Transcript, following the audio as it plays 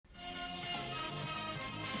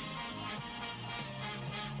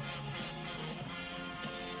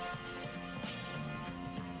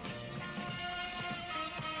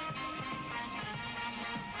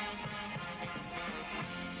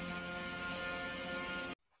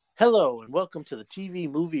Hello, and welcome to the TV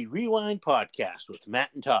Movie Rewind podcast with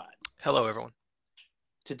Matt and Todd. Hello, everyone.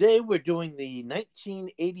 Today we're doing the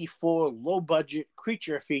 1984 low budget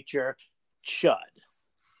creature feature, Chud.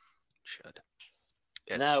 Should.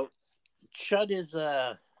 Yes. Now, Chud is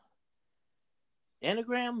a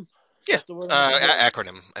anagram? Is Yeah. that the word I'm looking for?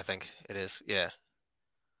 Acronym, I think it is. Yeah.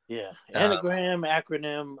 Yeah, Uh, anagram,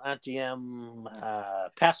 acronym,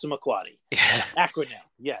 antiem, Passamaquoddy. yeah. Acronym,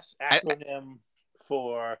 yes, I, acronym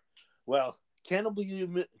for, well,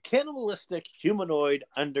 cannibalistic humanoid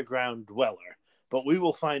underground dweller. But we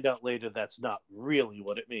will find out later that's not really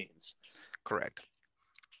what it means. correct.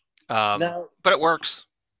 Now, But it works.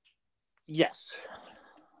 yes.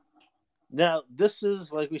 Now, this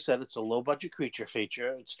is, like we said, it's a low budget creature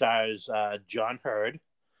feature. It stars John Hurd,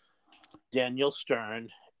 Daniel Stern,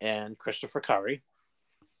 and Christopher Curry.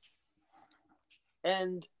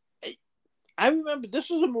 And I remember this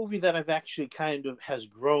was a movie that I've actually kind of has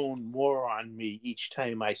grown more on me each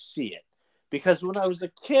time I see it. Because when I was a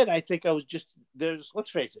kid, I think I was just,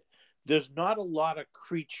 let's face it, there's not a lot of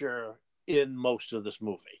creature in most of this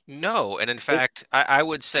movie. No, and in It, fact, I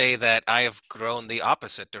would say that I have grown the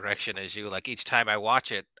opposite direction as you. Like each time I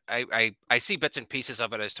watch it, I see bits and pieces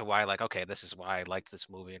of it as to why, like, okay, this is why I liked this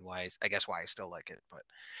movie and why I guess why I still like it. But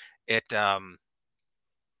it,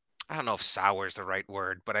 I don't know if sour is the right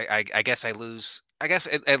word, but I guess I lose. I guess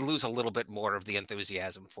I lose a little bit more of the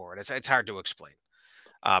enthusiasm for it. It's hard to explain.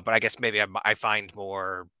 But I guess maybe I find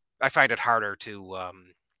more. I find it harder to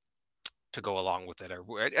go along with it, or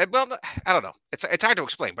well, I don't know. It's hard to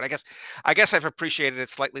explain, but I guess I've appreciated it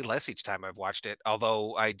slightly less each time I've watched it.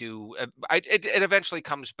 Although I do, it eventually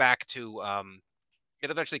comes back to it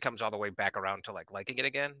eventually comes all the way back around to like liking it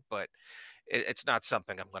again. But it's not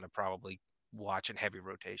something I'm going to probably watch in heavy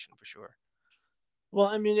rotation for sure. well,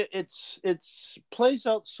 I mean, it's plays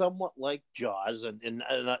out somewhat like Jaws, and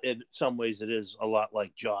in some ways, it is a lot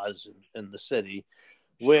like Jaws in the city,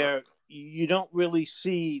 Sure. where you don't really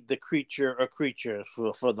see the creature or creatures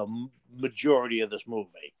for the majority of this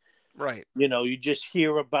movie. Right. You know, you just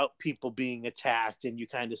hear about people being attacked, and you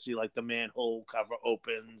kind of see like the manhole cover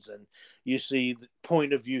opens, and you see the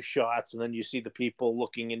point of view shots, and then you see the people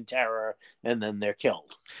looking in terror, and then they're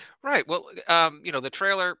killed. Right. Well, the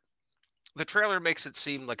trailer makes it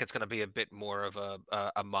seem like it's going to be a bit more of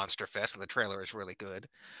a monster fest, and the trailer is really good.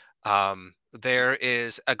 There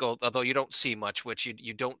is a goal, although you don't see much, which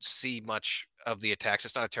you don't see much of the attacks.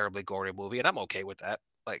 It's not a terribly gory movie, and I'm okay with that.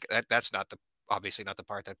 Like that's not the obviously not the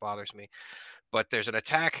part that bothers me. But there's an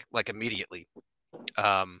attack like immediately.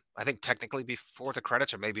 I think technically before the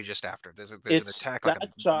credits, or maybe just after. There's It an attack like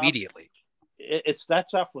starts off immediately. it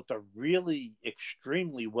starts off with a really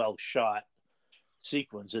extremely well shot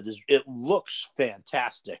sequence. It looks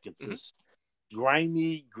fantastic. It's Hmm. this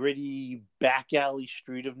grimy, gritty back alley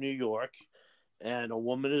street of New York, and a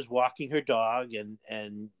woman is walking her dog,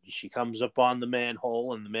 and she comes up on the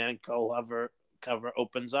manhole, and the manhole cover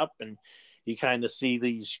opens up, and you kind of see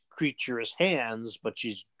these creatures' hands, but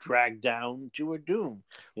she's dragged down to her doom,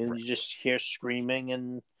 and Right. you just hear screaming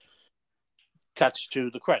and cuts to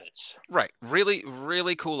the credits. Right. Really,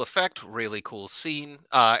 really cool effect, really cool scene.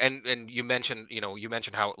 And you mentioned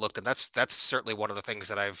how it looked, and that's certainly one of the things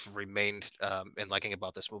that I've remained in liking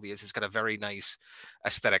about this movie is it's got a very nice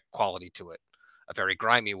aesthetic quality to it. A very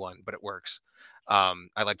grimy one, but it works.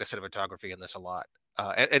 I like the cinematography in this a lot.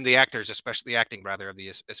 And the actors, especially the acting rather of the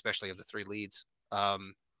especially of the three leads.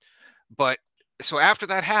 But so after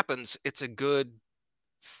that happens, it's a good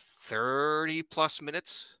 30 plus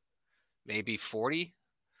minutes, maybe 40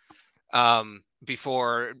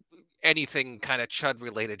 before anything kind of chud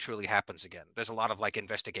related truly happens again. There's a lot of like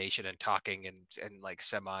investigation and talking and like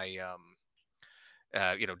semi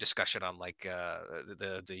discussion on like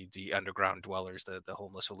the underground dwellers, the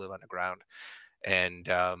homeless who live underground, and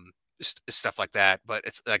stuff like that. But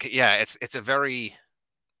it's like yeah, it's a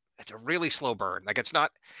really slow burn. Like it's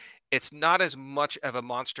not as much of a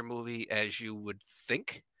monster movie as you would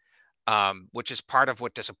think, which is part of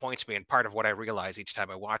what disappoints me and part of what I realize each time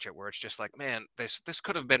I watch it, where it's just like, man, this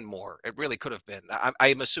could have been more. It really could have been.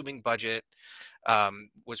 I'm assuming budget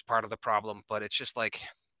was part of the problem, but it's just like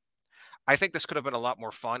I think this could have been a lot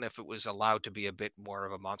more fun if it was allowed to be a bit more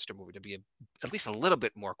of a monster movie, to be at least a little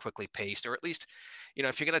bit more quickly paced, or at least,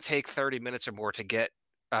 if you're going to take 30 minutes or more to get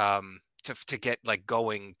to get like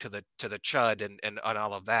going to the chud and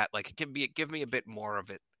all of that, like give me a bit more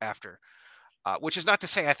of it after. Which is not to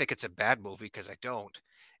say I think it's a bad movie because I don't.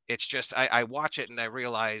 It's just I watch it and I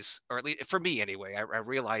realize, or at least for me anyway, I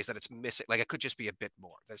realize that it's missing. Like it could just be a bit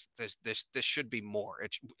more. This should be more.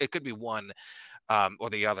 It could be one or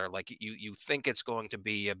the other. Like you think it's going to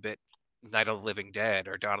be a bit. Night of the Living Dead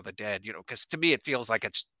or Dawn of the Dead, you know, because to me it feels like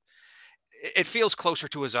it feels closer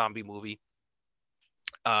to a zombie movie,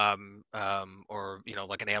 or you know,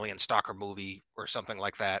 like an alien stalker movie or something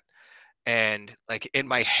like that. And like in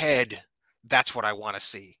my head, that's what I want to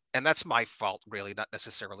see, and that's my fault, really, not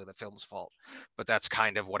necessarily the film's fault. But that's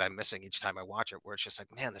kind of what I'm missing each time I watch it, where it's just like,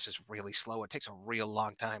 man, this is really slow. It takes a real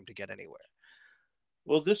long time to get anywhere.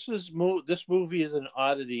 Well, this movie is an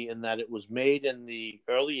oddity in that it was made in the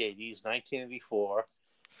early '80s, 1984,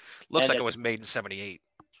 Looks and like it was made in '78.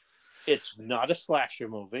 it's not a slasher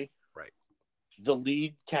movie. Right. The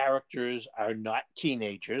lead characters are not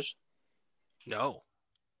teenagers, No.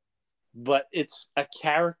 but it's a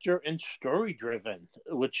character and story driven,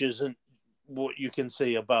 which isn't what you can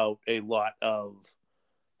say about a lot of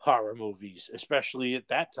horror movies, especially at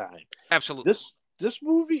that time. Absolutely. This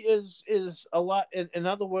movie is a lot. In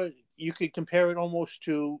other words, you could compare it almost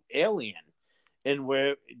to Alien, in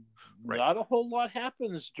where Right. not a whole lot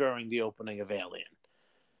happens during the opening of Alien.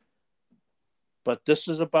 But this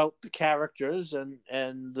is about the characters and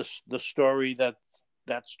the story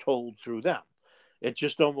that's told through them. It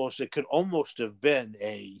could almost have been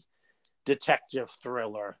a detective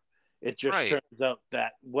thriller. It just Right. turns out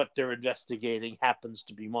that what they're investigating happens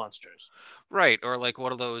to be monsters. Right. Or like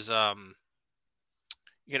one of those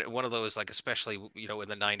you know, one of those, like, especially, you know, in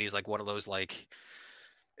the '90s, like one of those, like,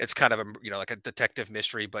 it's kind of a, you know, like a detective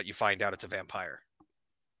mystery, but you find out it's a vampire,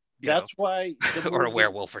 you know, That's why the or a movie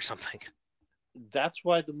werewolf or something. that's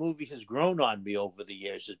why the movie has grown on me over the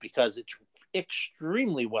years, is because it's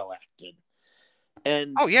extremely well acted.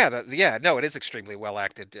 And Oh yeah, yeah, no, it is extremely well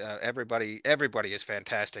acted. Everybody is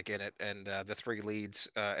fantastic in it, and the three leads,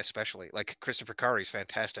 especially, like Christopher Curry's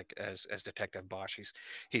fantastic as Detective Bosch.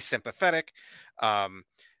 He's sympathetic. Um,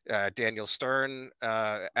 Daniel Stern,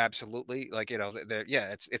 absolutely, like, you know,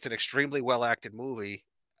 yeah, it's an extremely well acted movie,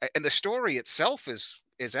 and the story itself is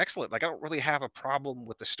excellent. Like, I don't really have a problem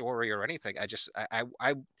with the story or anything. I just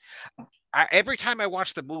every time I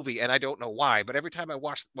watch the movie, and I don't know why, but every time I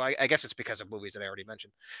watch, well, I guess it's because of movies that I already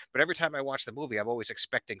mentioned. But every time I watch the movie, I'm always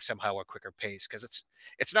expecting somehow a quicker pace, because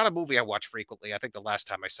it's not a movie I watch frequently. I think the last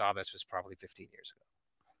time I saw this was probably 15 years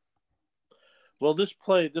ago. well, this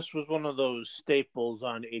was one of those staples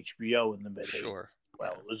on HBO in the mid '80s. Sure.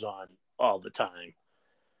 Well, Yeah. it was on all the time.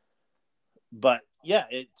 But yeah,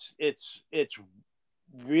 it's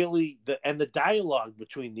really the dialogue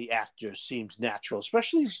between the actors seems natural,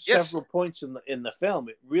 especially Yes. several points in the film.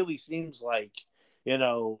 It really seems like,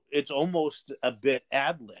 it's almost a bit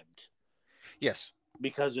ad libbed Yes.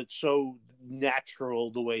 because it's so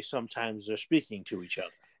natural the way sometimes they're speaking to each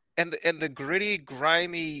other. And the gritty,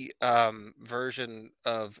 grimy version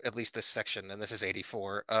of at least this section, and this is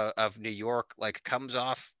 '84, of New York, like, comes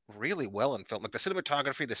off really well in film. Like the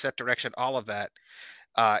cinematography, the set direction, all of that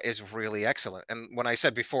is really excellent. And when I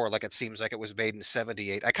said before, like, it seems like it was made in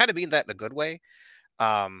 '78, I kind of mean that in a good way.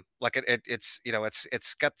 Like, it's, you know,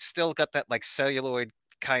 it's got still got that, like, celluloid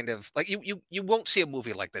kind of, like, you won't see a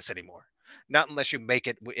movie like this anymore, not unless you make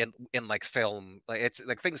it in like film. Like, it's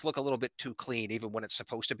like things look a little bit too clean even when it's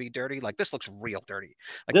supposed to be dirty. Like, this looks real dirty.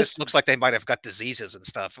 Like, This this looks like they might have got diseases and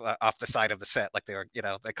stuff off the side of the set, like they were, you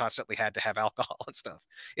know, they constantly had to have alcohol and stuff.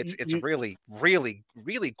 It's you, really, really,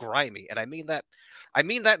 really grimy, and I mean that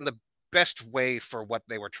in the best way for what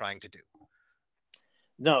they were trying to do.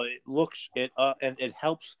 no, it looks it and it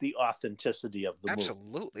helps the authenticity of the movie.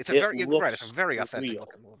 Absolutely. It You're right, it's a looks very authentic real.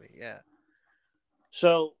 looking movie, yeah.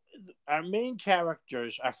 So our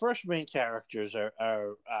first main characters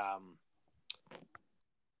are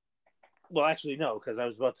well, actually no, because I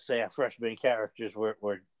was about to say our first main characters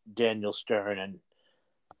were Daniel Stern and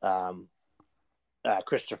um,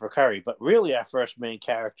 Christopher Curry, but really our first main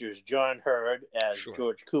characters John Hurd as Sure.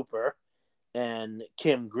 George Cooper and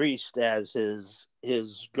Kim Greist as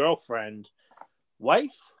his girlfriend,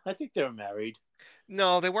 wife. I think they were married.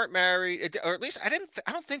 No, they weren't married, or at least I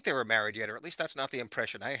don't think they were married yet, or at least that's not the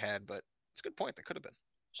impression I had, but it's a good point, they could have been.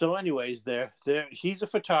 So, anyways, there he's a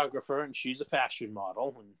photographer and she's a fashion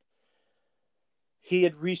model, and he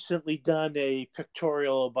had recently done a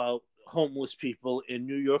pictorial about homeless people in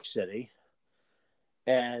New York City,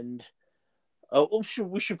 and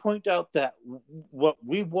we should point out that what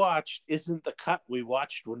we watched isn't the cut we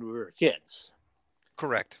watched when we were kids.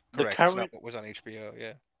 Correct, The correct. It's not current what was on HBO,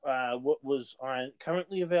 yeah. what was on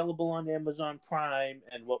currently available on Amazon Prime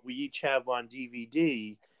and what we each have on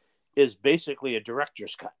DVD is basically a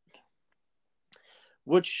director's cut,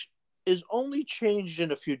 which is only changed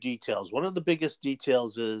in a few details. One of the biggest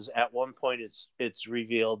details is at one point it's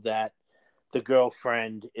revealed that the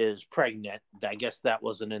girlfriend is pregnant. I guess that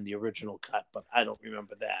wasn't in the original cut, but I don't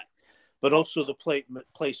remember that. but Oh, also the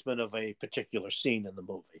placement of a particular scene in the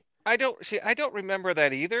movie. I don't remember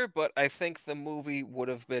that either, but I think the movie would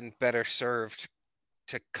have been better served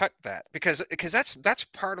to cut that because that's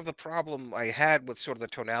part of the problem I had with sort of the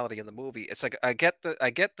tonality in the movie. It's like I get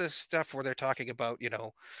the stuff where they're talking about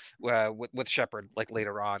with Shepard like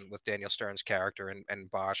later on with Daniel Stern's character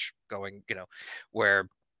and Bosch going where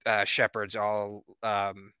Shepard's all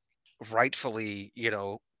rightfully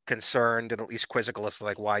concerned and at least quizzical as to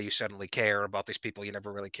like why you suddenly care about these people you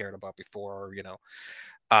never really cared about before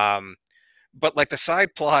um but like the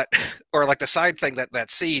side plot or like the side thing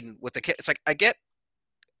that scene with the kid, it's like I get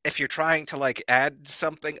if you're trying to like add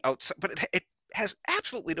something outside, but it has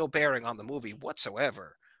absolutely no bearing on the movie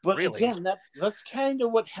whatsoever. But Really. again, that's kind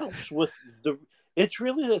of what helps with the.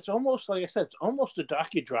 It's almost like I said, it's almost a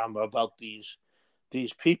docudrama about these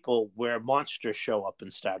people where monsters show up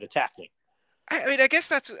and start attacking. I mean, I guess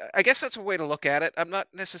that's a way to look at it. I'm not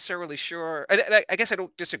necessarily sure. And I guess I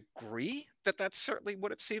don't disagree that that's certainly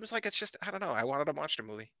what it seems like. It's just I don't know. I wanted a monster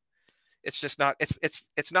movie. It's just not.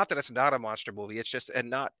 It's not that it's not a monster movie. It's just and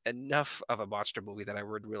not enough of a monster movie that I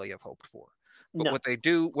would really have hoped for. But No,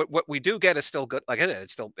 what we do get is still good. Like I said,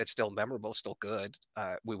 it's still memorable, still good.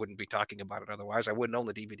 We wouldn't be talking about it otherwise. I wouldn't own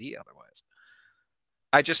the DVD otherwise.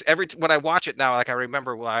 I just when I watch it now, like I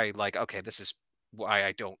remember why. Like okay, this is why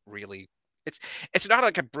I don't really. It's it's not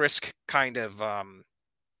like a brisk kind of.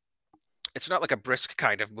 It's not like a brisk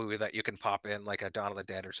kind of movie that you can pop in like a Dawn of the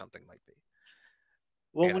Dead or something might be.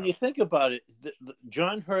 well, You when know. you think about it,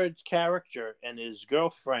 John Hurd's character and his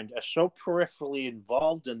girlfriend are so peripherally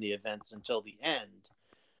involved in the events until the end.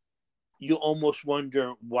 You almost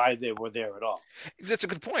wonder why they were there at all. That's a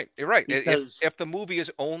good point. You're right. Because If the movie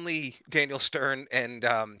is only Daniel Stern and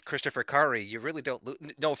Christopher Curry, you really don't.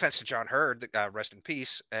 No offense to John Hurd, rest in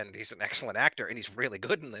peace, and he's an excellent actor, and he's really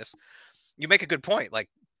good in this. You make a good point. Like,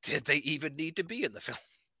 did they even need to be in the film?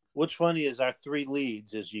 what's funny is our three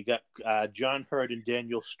leads is you got John Hurd and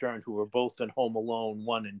Daniel Stern, who were both in Home Alone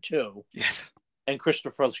 1 and 2, Yes. and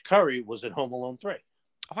Christopher Curry was in Home Alone 3.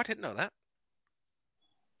 Oh, I didn't know that.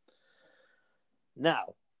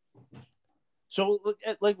 Now, so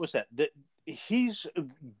like we said, he's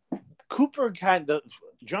Cooper kind of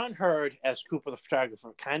John Hurd as Cooper the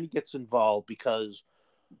photographer kind of gets involved because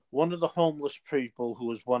one of the homeless people who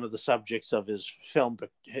was one of the subjects of his film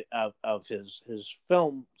of his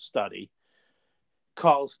film study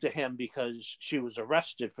calls to him because she was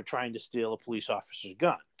arrested for trying to steal a police officer's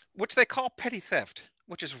gun. Which they call petty theft,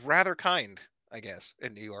 which is rather kind, I guess,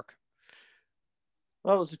 in New York.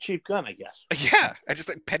 Well, it was a cheap gun, I guess. Yeah, I just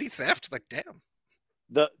like petty theft. Like,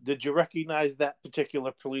 damn. Did you recognize that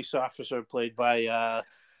particular police officer played by I,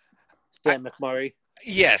 Stan McMurray?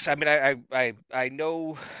 yes, I mean, I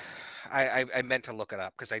know. I meant to look it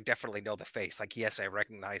up because I definitely know the face. Like, yes, I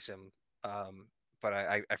recognize him. But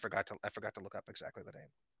I forgot to look up exactly the name.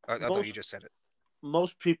 Although you Most just said it.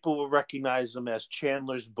 most people will recognize him as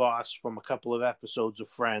Chandler's boss from a couple of episodes of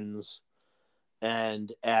Friends,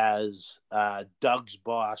 and as Doug's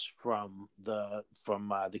boss from the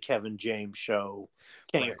Kevin James show,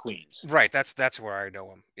 King Right. of Queens. Right. That's where I know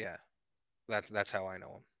him. Yeah. That's how I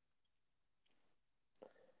know him.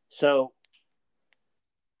 So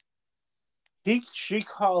she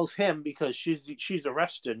calls him because she's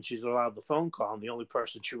arrested and she's allowed the phone call, and the only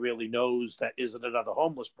person she really knows that isn't another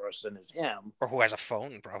homeless person is him. Or who has a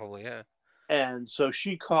phone, probably. Yeah. And so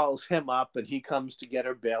she calls him up, and he comes to get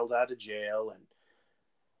her bailed out of jail, and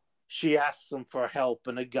she asks him for help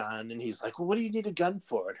and a gun, and he's like, well, what do you need a gun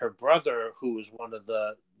for? And her brother, who is one of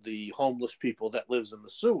the homeless people that lives in the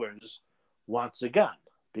sewers, wants a gun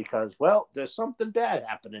because, well, there's something bad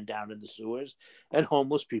happening down in the sewers and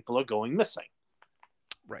homeless people are going missing.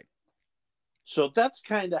 Right. So that's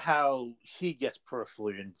kind of how he gets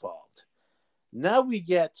peripherally involved. Now we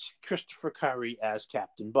get Christopher Curry as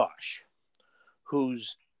Captain Bosch,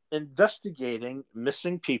 who's investigating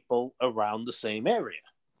missing people around the same area.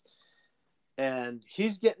 And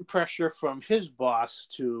he's getting pressure from his boss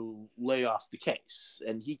to lay off the case.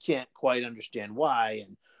 And he can't quite understand why.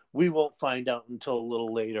 And we won't find out until a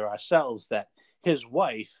little later ourselves that his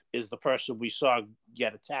wife is the person we saw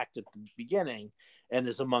get attacked at the beginning and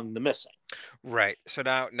is among the missing. Right. So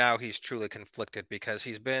now he's truly conflicted because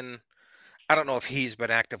he's been I don't know if he's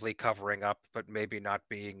been actively covering up, but maybe not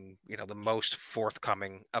being, the most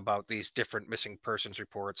forthcoming about these different missing persons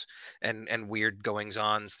reports and weird goings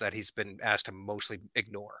ons that he's been asked to mostly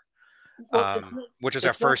ignore. Well, Which is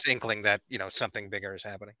our it's not, first inkling that, something bigger is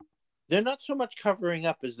happening. they're not so much covering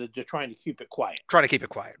up as they're trying to keep it quiet. Try to keep it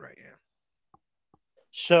quiet, right? Yeah.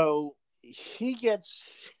 So he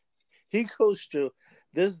goes to,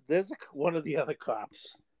 there's one of the other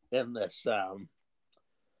cops in this um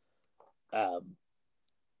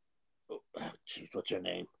geez, what's her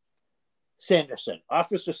name? Sanderson,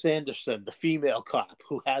 Officer Sanderson, the female cop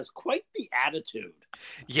who has quite the attitude.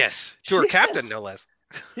 Yes, to her She captain, has, no less.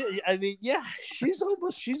 I mean, yeah, she's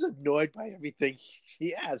annoyed by everything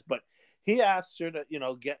she has, but he asks her to,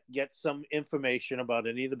 get some information about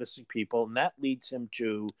any of the missing people, and that leads him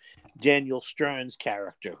to Daniel Stern's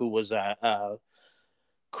character, who was a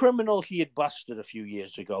criminal he had busted a few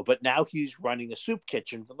years ago, but now he's running a soup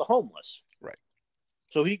kitchen for the homeless. Right.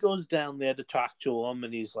 So he goes down there to talk to him,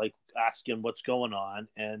 and he's like asking what's going on,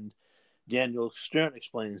 and Daniel Stern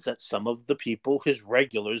explains that some of the people, his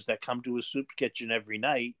regulars that come to his soup kitchen every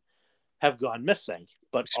night, have gone missing.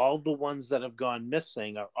 But all the ones that have gone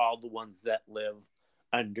missing are all the ones that live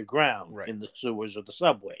underground Right. in the sewers or the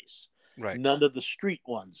subways. Right. None of the street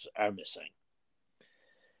ones are missing.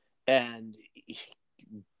 And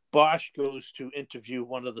Bosch goes to interview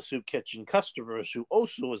one of the soup kitchen customers who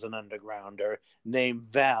also is an undergrounder named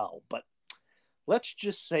Val. But let's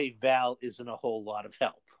just say Val isn't a whole lot of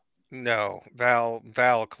help. No, Val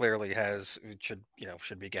clearly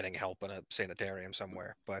should be getting help in a sanitarium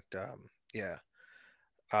somewhere. But yeah,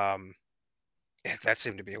 um, that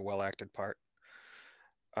seemed to be a well acted part.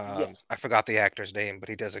 Yes. I forgot the actor's name, but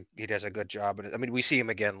he does a good job. I mean, we see him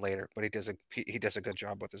again later, but he does a good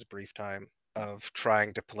job with his brief time of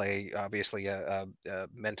trying to play obviously a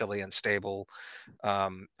mentally unstable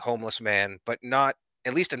homeless man, but not,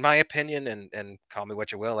 at least in my opinion, and call me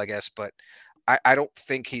what you will, I guess, but I don't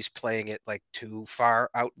think he's playing it like too far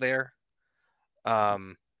out there.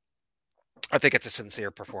 Um, I think it's a sincere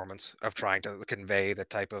performance of trying to convey the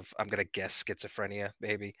type of, I'm gonna guess, schizophrenia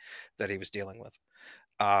maybe that he was dealing with.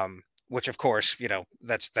 Which of course,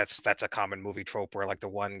 that's a common movie trope where like the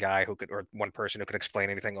one guy who could, or one person who could explain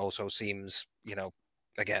anything also seems,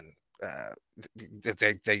 again, uh,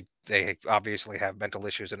 they obviously have mental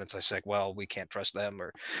issues, and it's just like, well, we can't trust them,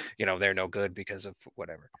 or they're no good because of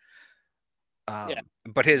whatever. Yeah.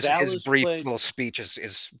 But his Val is brief played little speech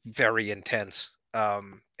is very intense.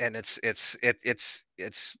 And it's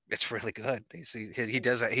really good. He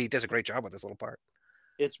does a great job with this little part.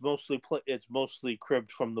 it's mostly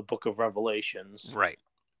cribbed from the Book of Revelations, Right.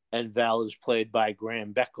 and Val is played by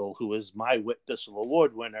Graham Beckel, who is my Whit Bissell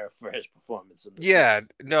Award winner for his performance in this Yeah,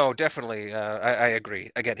 no, definitely. I agree.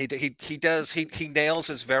 Again, he nails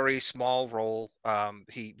his very small role.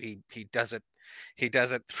 He does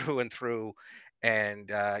it through and through. And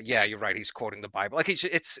yeah, you're right. He's quoting the Bible. Like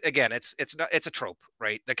it's again, it's not, it's a trope,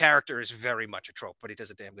 right? The character is very much a trope, but he does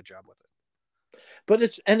a damn good job with it. But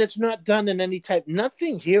it's not done in any type.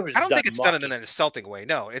 Nothing here is I don't done think it's done in mocking. an insulting way.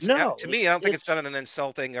 No, it's No, to me. I don't think it's it's done in an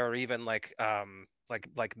insulting or even like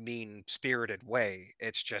mean spirited way.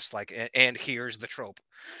 It's just like, and here's the trope.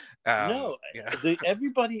 no. You know,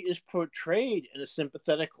 Everybody is portrayed in a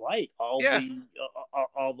sympathetic light. yeah,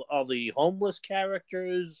 All the homeless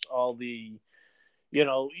characters, all the even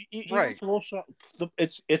right. for most,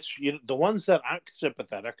 it's the ones that aren't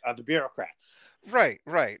sympathetic are the bureaucrats. Right,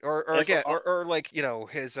 right. Or And, again, or like,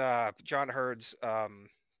 his John Hurd's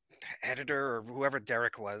editor or whoever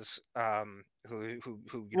Derek was, who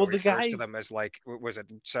well, the refers to guy, them as like, was it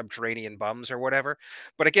subterranean bums or whatever.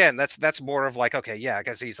 But again, that's more of like, okay, yeah, I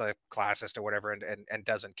guess he's a classist or whatever, and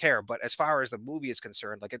doesn't care. But as far as the movie is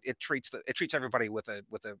concerned, like it treats everybody with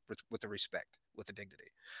a respect, with a dignity.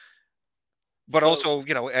 But so also,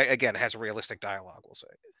 again, has realistic dialogue, we'll say.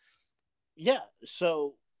 yeah,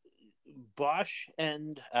 so Bosch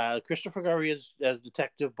and Christopher Curry as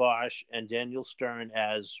Detective Bosch, and Daniel Stern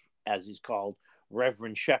as he's called,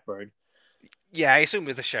 Reverend Shepard, Yeah, I assume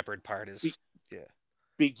the shepherd part be, is, yeah.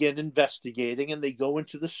 begin investigating, and they go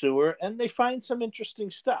into the sewer and they find some interesting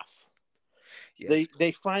stuff. Yes.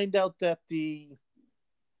 They find out that the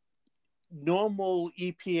normal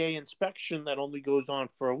EPA inspection that only goes on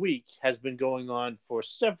for a week has been going on for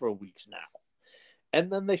several weeks now. And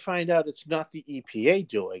then they find out it's not the EPA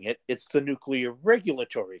doing it, it's the Nuclear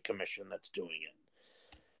Regulatory Commission that's doing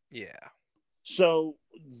it. Yeah. So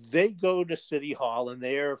they go to City Hall, and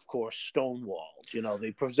they're, of course, stonewalled.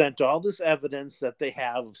 They present all this evidence that they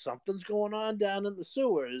have of something's going on down in the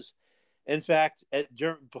sewers. In fact,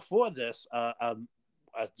 before this,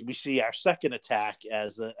 we see our second attack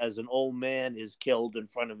as an old man is killed in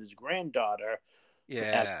front of his granddaughter at the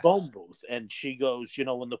Yeah. phone booth, and she goes,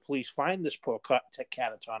 when the police find this poor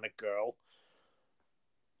catatonic girl,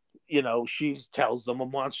 she tells them a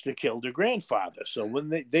monster killed her grandfather. So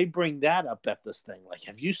when they bring that up at this thing, like,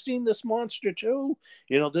 have you seen this monster too?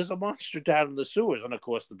 There's a monster down in the sewers. And of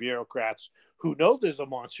course, the bureaucrats who know there's a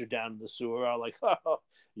monster down in the sewer are like, oh,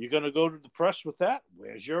 you're going to go to the press with that?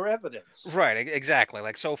 Where's your evidence? Right, exactly.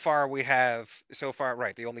 Like so far we have so far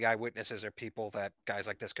right, the only eyewitnesses are people that guys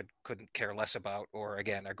like this couldn't care less about, or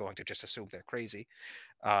again are going to just assume they're crazy.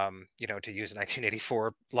 To use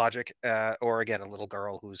 1984 logic, or again a little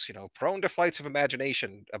girl who's prone to flights of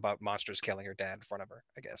imagination about monsters killing her dad in front of her,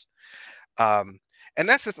 I guess. Um, and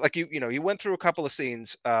that's like you went through a couple of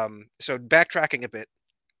scenes. So backtracking a bit,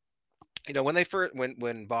 when they first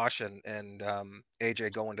when Bosch and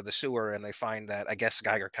AJ go into the sewer and they find that, I guess,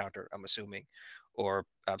 Geiger counter, I'm assuming, or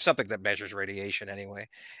something that measures radiation anyway,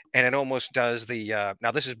 and it almost does the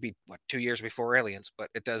now this is what, 2 years before Aliens, but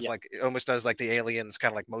Yeah. it almost does like the Aliens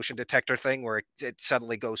kind of like motion detector thing where it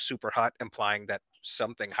suddenly goes super hot, implying that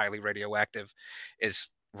something highly radioactive is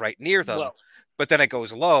right near them, Well, but then it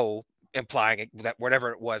goes low, implying that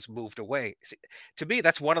whatever it was moved away. See, to me,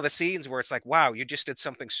 that's one of the scenes where it's like, wow, you just did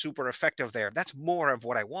something super effective there. That's more of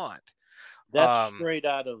what I want. that's straight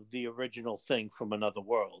out of the original thing from Another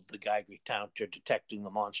World, the Geiger counter detecting the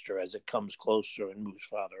monster as it comes closer and moves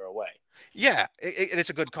farther away. Yeah, it's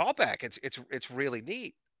a good callback. It's really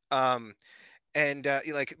neat. Um, and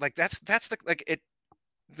like that's the like it.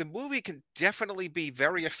 The movie can definitely be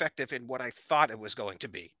very effective in what I thought it was going to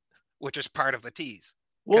be, which is part of the tease,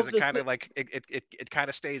 Well, because it kind of like it kind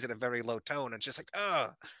of stays at a very low tone. And it's just like, oh,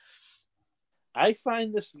 I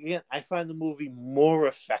find this again. I find the movie more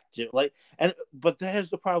effective. But there's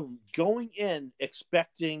the problem: going in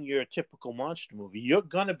expecting your typical monster movie, you're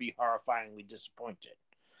gonna be horrifyingly disappointed.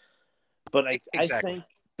 But I exactly. think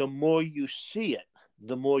the more you see it,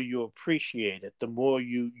 the more you appreciate it, the more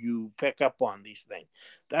you pick up on these things.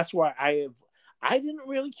 That's why I didn't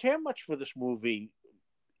really care much for this movie,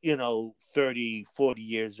 30, 40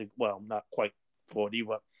 years ago. Well, not quite 40,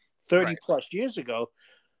 but 30 Right, plus years ago,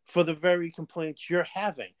 for the very complaints you're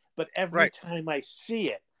having. But every right. time I see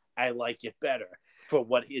it, I like it better for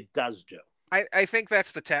what it does do. I think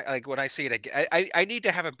that's like when I see it again, I need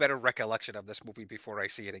to have a better recollection of this movie before I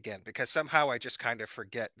see it again, because somehow I just kind of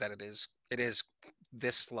forget that it is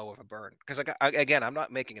this slow of a burn. Because again, I'm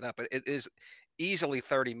not making it up, but it is easily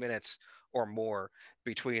 30 minutes or more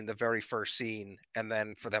between the very first scene and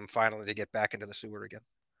then for them finally to get back into the sewer again.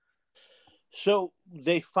 So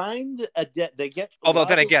they find a dead. They get Although while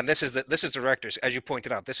then they're again, this is director's, as you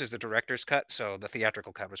pointed out, this is the director's cut, so the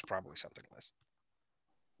theatrical cut was probably something less.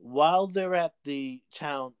 while they're at the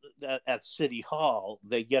town at City Hall,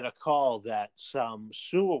 they get a call that some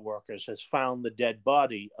sewer workers has found the dead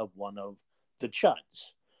body of one of the Chuds,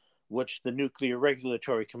 which the Nuclear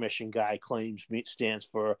Regulatory Commission guy claims stands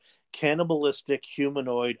for Cannibalistic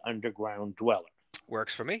Humanoid Underground Dweller.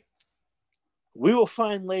 Works for me. We will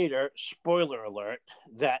find later, spoiler alert,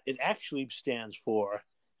 that it actually stands for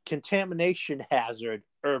Contamination Hazard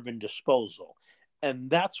Urban Disposal.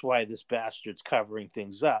 And that's why this bastard's covering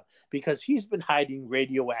things up, because he's been hiding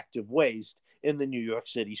radioactive waste in the New York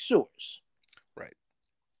City sewers. Right.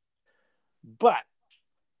 But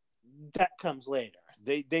that comes later.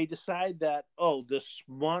 They decide that, oh, this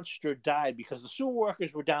monster died because the sewer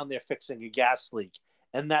workers were down there fixing a gas leak,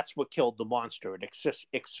 and that's what killed the monster. It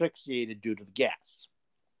asphyxiated due to the gas.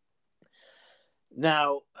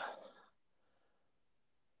 Now,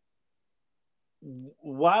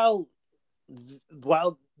 while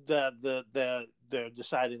while they're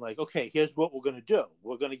deciding, like, okay, here's what we're going to do.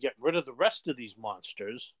 We're going to get rid of the rest of these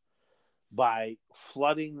monsters by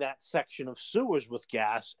flooding that section of sewers with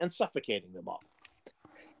gas and suffocating them all.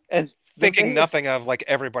 And the Thinking mayor, nothing of like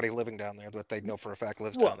everybody living down there that they know for a fact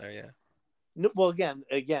lives down well, there. Yeah. well, again,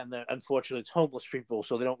 unfortunately, it's homeless people,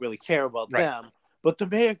 so they don't really care about Right. them. But the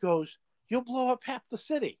mayor goes, "You'll blow up half the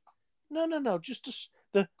city." No, no, no,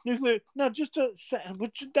 the nuclear. No,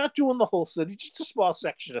 we're not doing the whole city, just a small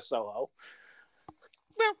section of Soho.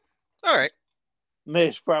 Well, all right.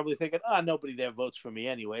 Mayor's probably thinking, nobody there votes for me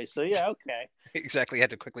anyway, so yeah, okay. Exactly. He had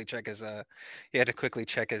to quickly check his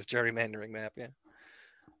gerrymandering map. Yeah.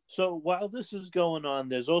 So while this is going on,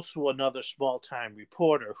 there's also another small time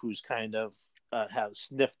reporter who's kind of has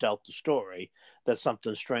sniffed out the story that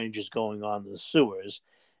something strange is going on in the sewers,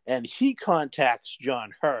 and he contacts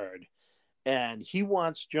John Hurd, and he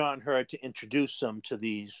wants John Hurd to introduce him to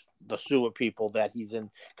the sewer people that he's in,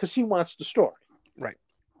 because he wants the story. Right.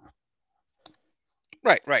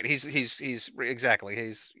 Right. Right. He's exactly.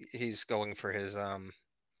 He's going for his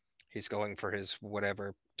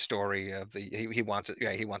whatever story of he wants it.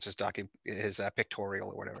 Yeah. He wants his pictorial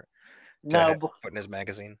or whatever Now, to put in his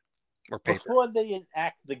magazine or paper. before they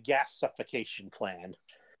enact the gas suffocation plan,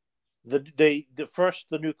 The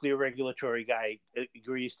nuclear regulatory guy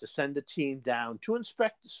agrees to send a team down to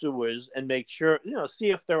inspect the sewers and make sure,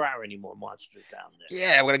 see if there are any more monsters down there.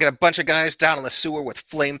 Yeah, we're gonna get a bunch of guys down in the sewer with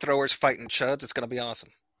flamethrowers fighting chuds. It's gonna be awesome.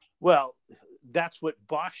 Well, that's what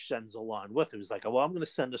Bosch sends along with him. He's like, well, I'm going to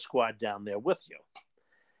send a squad down there with you.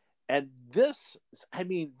 And this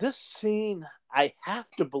scene, I have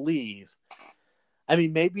to believe,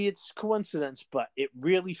 maybe it's coincidence, but it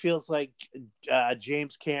really feels like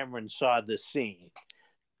James Cameron saw this scene,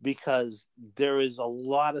 because there is a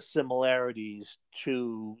lot of similarities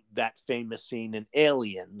to that famous scene in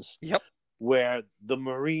Aliens. Yep. Where the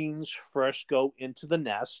Marines first go into the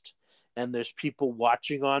nest and there's people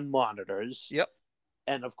watching on monitors. Yep.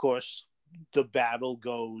 And of course, the battle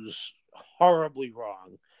goes horribly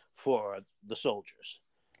wrong for the soldiers.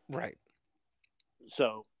 Right.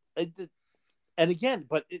 So, and again,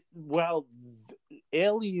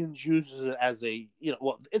 Aliens uses it as a,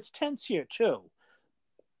 it's tense here too,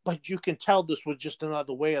 but you can tell this was just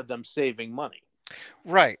another way of them saving money.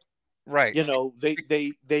 Right. Right.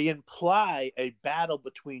 They imply a battle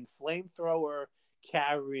between flamethrower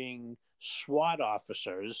carrying SWAT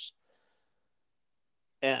officers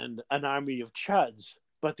and an army of chuds,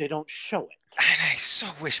 but they don't show it. And I so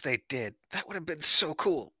wish they did. That would have been so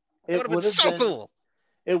cool. It would have been so cool.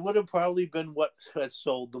 It would have probably been what has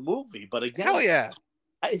sold the movie. But again, hell yeah.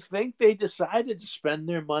 I think they decided to spend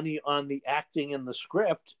their money on the acting and the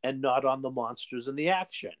script and not on the monsters and the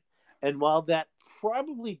action. And while that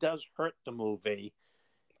probably does hurt the movie,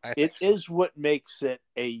 it is what makes it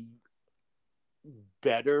a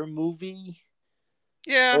better movie.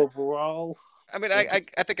 Yeah. Overall. I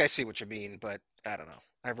think I see what you mean, but I don't know.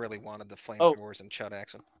 I really wanted the flamethrowers and chud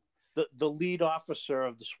action. The lead officer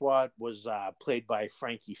of the SWAT was played by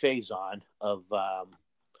Frankie Faison of, I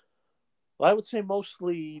would say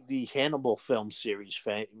mostly the Hannibal film series,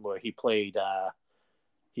 where he played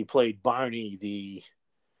Barney the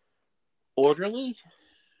orderly.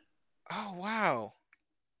 Oh wow!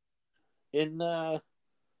 In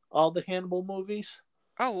all the Hannibal movies.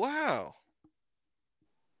 Oh wow!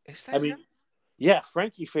 Is that him? Yeah,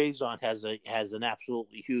 Frankie Faison has an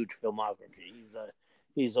absolutely huge filmography.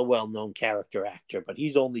 He's a well-known character actor, but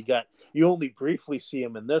you only briefly see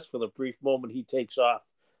him in this for the brief moment he takes off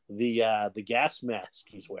the gas mask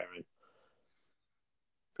he's wearing.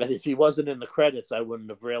 And if he wasn't in the credits, I wouldn't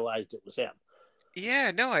have realized it was him.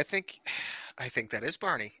 Yeah, no, I think that is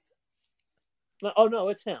Barney. No,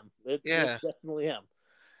 it's him. It's definitely him.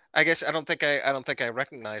 I guess I don't think I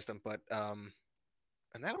recognized him, but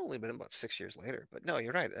and that would only been about 6 years later. But no,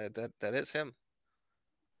 you're right. That is him.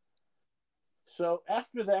 So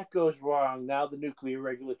after that goes wrong, now the Nuclear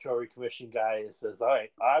Regulatory Commission guy says, all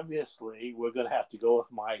right, obviously we're going to have to go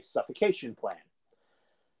with my suffocation plan.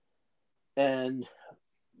 And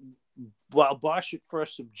while Bosch at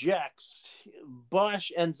first objects,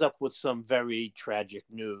 Bosch ends up with some very tragic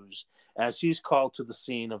news as he's called to the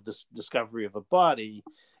scene of this discovery of a body.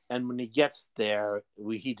 And when he gets there,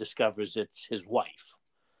 he discovers it's his wife.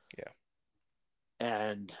 Yeah.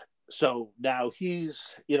 And so now he's,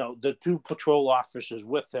 the two patrol officers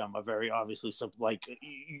with him are very obviously simple. Like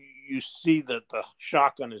you see the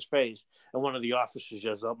shock on his face, and one of the officers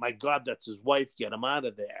says, "Oh my God, that's his wife! Get him out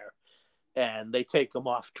of there!" And they take him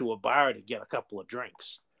off to a bar to get a couple of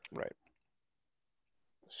drinks. Right.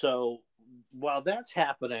 So while that's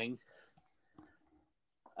happening,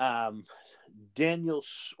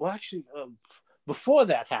 before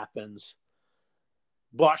that happens,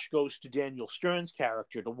 Bosch goes to Daniel Stern's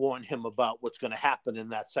character to warn him about what's going to happen in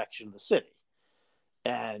that section of the city.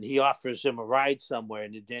 And he offers him a ride somewhere,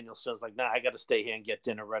 and Daniel Stern's like, nah, I got to stay here and get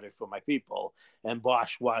dinner ready for my people. And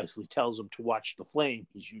Bosch wisely tells him to watch the flame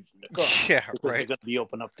he's using to cook. Yeah, because right. they're going to be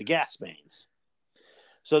opening up the gas mains.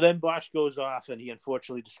 So then Bosch goes off, and he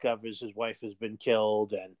unfortunately discovers his wife has been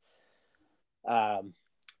killed, and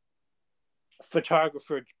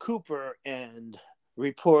photographer Cooper and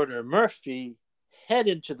reporter Murphy head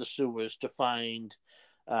into the sewers to find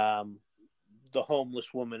the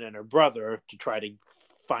homeless woman and her brother to try to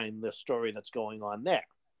find the story that's going on there.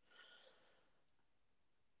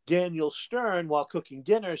 Daniel Stern, while cooking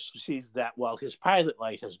dinner, sees that while his pilot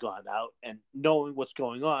light has gone out, and knowing what's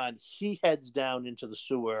going on, he heads down into the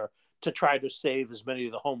sewer to try to save as many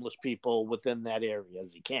of the homeless people within that area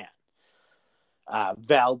as he can.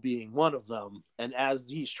 Val being one of them. And as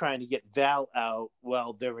he's trying to get Val out,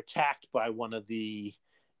 well, they're attacked by one of the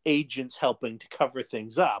agents helping to cover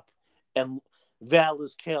things up. And Val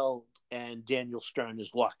is killed, and Daniel Stern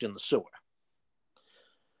is locked in the sewer.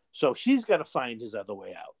 So he's got to find his other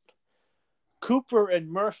way out. Cooper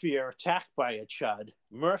and Murphy are attacked by a chud.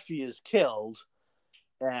 Murphy is killed,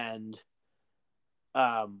 And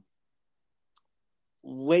um,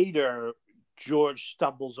 later, George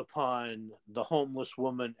stumbles upon the homeless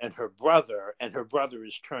woman and her brother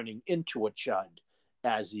is turning into a Chud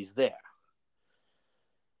as he's there.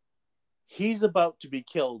 He's about to be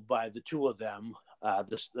killed by the two of them.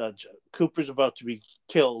 Cooper's about to be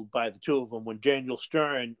killed by the two of them when Daniel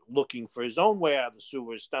Stern, looking for his own way out of the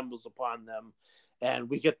sewers, stumbles upon them, and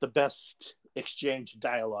we get the best exchange of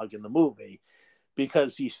dialogue in the movie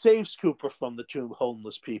because he saves Cooper from the two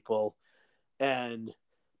homeless people, and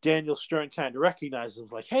Daniel Stern kind of recognizes him,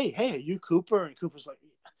 like, "Hey, are you Cooper?" And Cooper's like,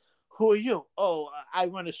 "Who are you?" "Oh, I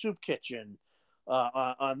run a soup kitchen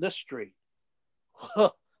on this street."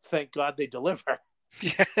 Thank God they deliver.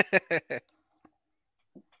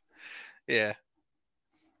 Yeah.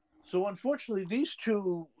 So unfortunately, these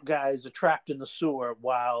two guys are trapped in the sewer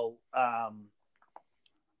while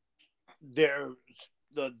they're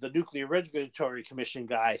the Nuclear Regulatory Commission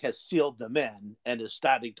guy has sealed them in and is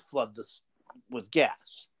starting to flood this with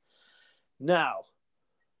gas. Now,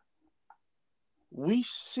 we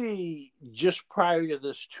see just prior to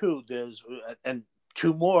this too, there's and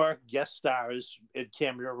two more guest stars in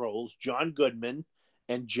cameo roles, John Goodman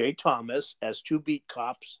and Jay Thomas as two beat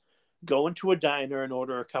cops go into a diner and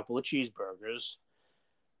order a couple of cheeseburgers.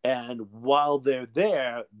 And while they're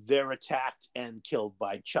there, they're attacked and killed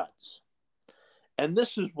by Chuds. And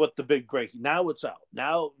this is what the big break. Now it's out.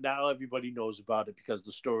 Now everybody knows about it because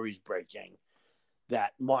the story's breaking.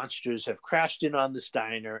 That monsters have crashed in on this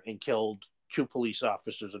diner and killed two police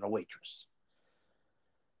officers and a waitress.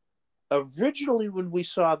 Originally, when we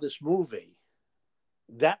saw this movie,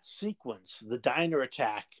 that sequence, the diner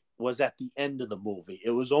attack, was at the end of the movie.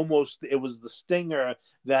 It was the stinger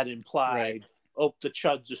that implied, right, oh, the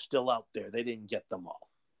Chuds are still out there. They didn't get them all.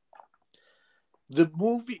 The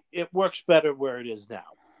movie, it works better where it is now.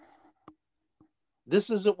 This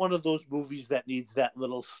isn't one of those movies that needs that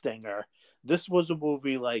little stinger. This was a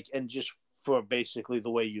movie like, and just for basically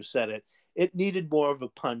the way you said it, it needed more of a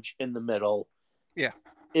punch in the middle. Yeah.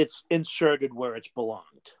 It's inserted where it's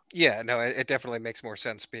belonged. Yeah, no, it definitely makes more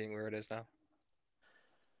sense being where it is now.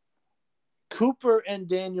 Cooper and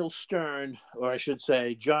Daniel Stern, or I should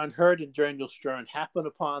say, John Hurt and Daniel Stern, happen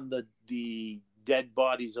upon the dead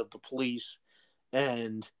bodies of the police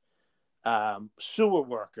and sewer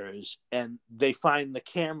workers, and they find the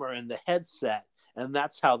camera and the headset, and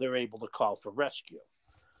that's how they're able to call for rescue.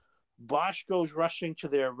 Bosch goes rushing to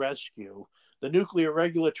their rescue. The Nuclear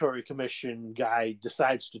Regulatory Commission guy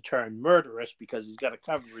decides to turn murderous because he's got to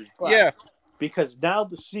cover his butt. Yeah. Because now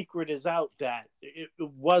the secret is out that it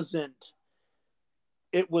was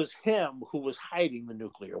him who was hiding the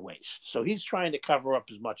nuclear waste. So he's trying to cover up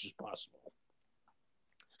as much as possible.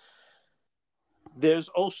 There's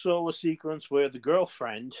also a sequence where the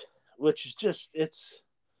girlfriend, which is just,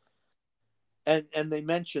 and they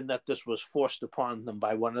mentioned that this was forced upon them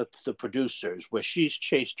by one of the producers, where she's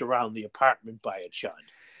chased around the apartment by a Chud.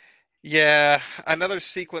 Yeah, another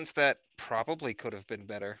sequence that probably could have been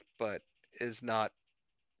better, but is not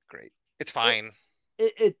great. It's fine.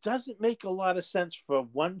 It doesn't make a lot of sense for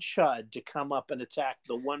one Chud to come up and attack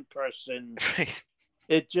the one person.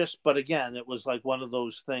 It just, but again, it was like one of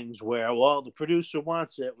those things where, well, the producer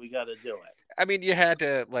wants it, we got to do it. I mean, you had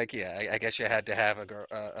to, like, yeah, I guess you had to have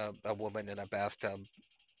a woman in a bathtub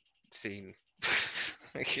scene.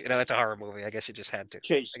 You know, it's a horror movie. I guess you just had to.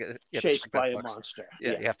 Chased by a monster.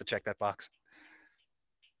 Yeah, you have to check that box.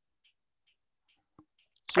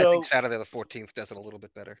 So, I think Saturday the 14th does it a little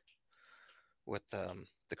bit better with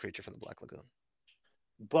the creature from the Black Lagoon.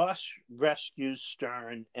 Bosch rescues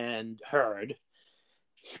Stern and Hurd.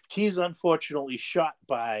 He's unfortunately shot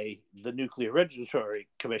by the Nuclear Regulatory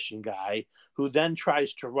Commission guy, who then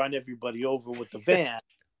tries to run everybody over with the van.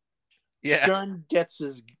 Yeah. Stern gets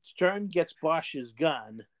Bosch's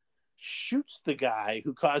gun, shoots the guy,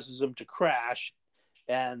 who causes him to crash,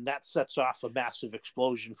 and that sets off a massive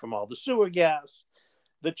explosion from all the sewer gas.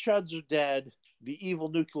 The Chuds are dead. The evil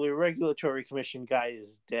Nuclear Regulatory Commission guy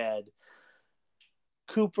is dead.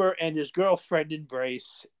 Cooper and his girlfriend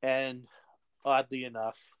embrace, and oddly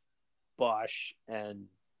enough, Bosch and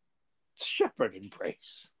Shepard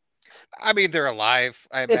embrace. I mean, they're alive.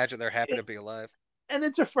 I imagine they're happy to be alive. And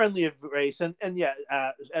it's a friendly embrace. And yeah,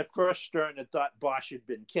 at first Stern had thought Bosch had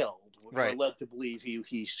been killed. Right. We're led to believe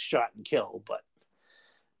he's shot and killed, but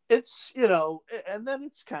it's, and then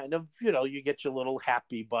it's kind of, you get your little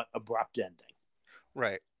happy but abrupt ending.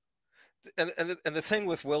 Right. And the thing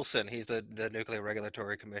with Wilson, he's the Nuclear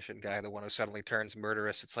Regulatory Commission guy, the one who suddenly turns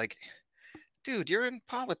murderous. It's like, dude, you're in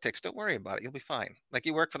politics. Don't worry about it. You'll be fine. Like,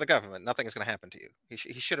 you work for the government. Nothing is going to happen to you. He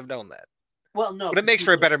should have known that. Well, no, But it because makes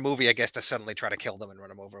for a better movie, I guess, to suddenly try to kill them and run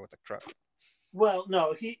them over with a truck. well,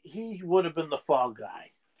 no, he would have been the fall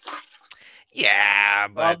guy. Yeah,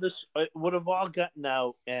 All but this would have all gotten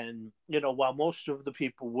out, and while most of the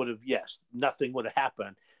people would have, yes, nothing would have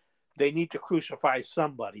happened. They need to crucify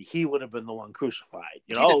somebody. He would have been the one crucified.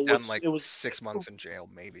 he'd have done It like was 6 months in jail,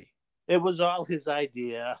 maybe. it was all his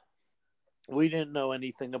idea. We didn't know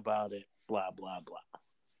anything about it. Blah blah blah.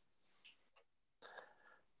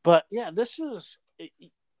 But yeah,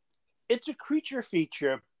 it's a creature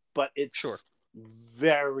feature, but Sure. it's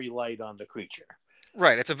very light on the creature.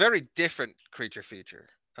 Right. It's a very different creature feature.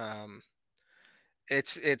 I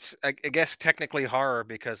guess technically horror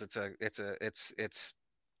because it's a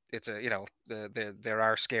there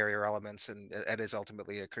are scarier elements and it is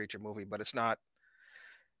ultimately a creature movie, but it's not.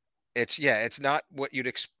 It's not what you'd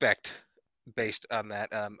expect based on that.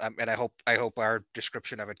 And I hope our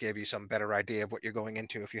description of it gave you some better idea of what you're going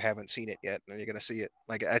into if you haven't seen it yet, and you're going to see it.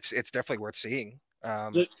 Like it's definitely worth seeing.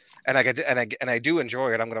 The- And I do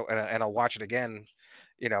enjoy it. And I'll watch it again,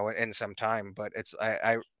 in some time. But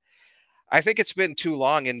I think it's been too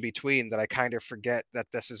long in between that I kind of forget that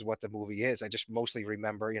this is what the movie is. I just mostly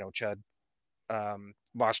remember, Chud,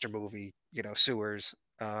 monster movie, sewers.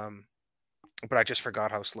 But I just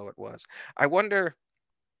forgot how slow it was. I wonder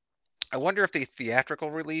I wonder if the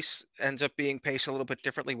theatrical release ends up being paced a little bit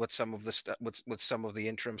differently with some of the stuff with some of the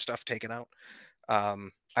interim stuff taken out.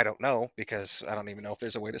 I don't know because I don't even know if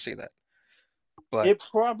there's a way to see that. But it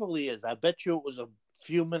probably is. I bet you it was a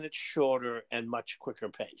few minutes shorter and much quicker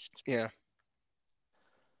paced. yeah,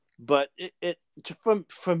 But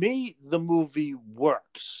for me, the movie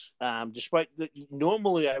works. Despite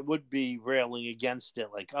normally I would be railing against it,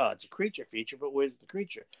 like, oh, it's a creature feature, but where's the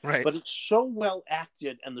creature? right. But it's so well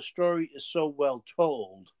acted and the story is so well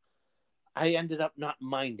told, I ended up not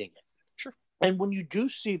minding it. Sure. And when you do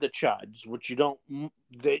see the chuds, which you don't,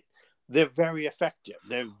 they're very effective.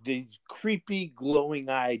 They're these creepy,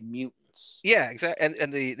 glowing-eyed mutants. Yeah, exactly.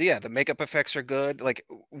 And the makeup effects are good. Like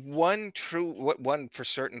one for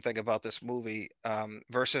certain thing about this movie,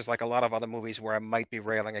 versus like a lot of other movies where I might be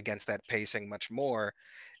railing against that pacing much more,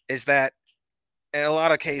 is that in a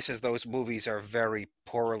lot of cases, those movies are very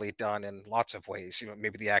poorly done in lots of ways.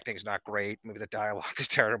 Maybe the acting's not great, maybe the dialogue is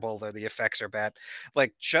terrible, the effects are bad.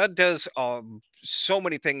 Like Judd does so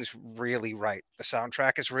many things really right. The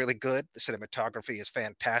soundtrack is really good. The cinematography is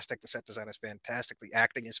fantastic. The set design is fantastic. The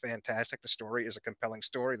acting is fantastic. The story is a compelling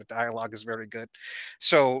story. The dialogue is very good.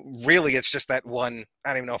 So really, it's just that one. I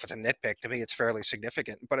don't even know if it's a nitpick. To me, it's fairly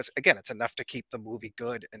significant, but it's enough to keep the movie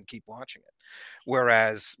good and keep watching it.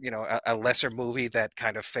 Whereas, a lesser movie that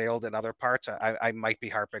kind of failed in other parts, I might be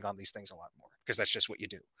harping on these things a lot more because that's just what you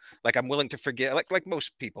do. Like I'm willing to forget, like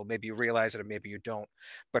most people, maybe you realize it or maybe you don't.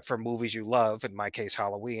 But for movies you love, in my case,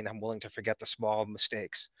 Halloween, I'm willing to forget the small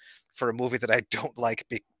mistakes. For a movie that I don't like,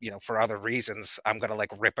 for other reasons, I'm gonna like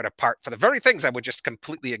rip it apart for the very things I would just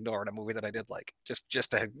completely ignore in a movie that I did like,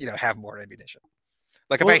 just to have more ammunition.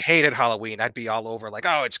 Like if I Well, hated Halloween, I'd be all over like,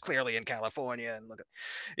 oh, it's clearly in California and look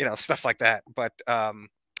at, stuff like that. But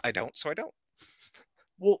I don't, so I don't.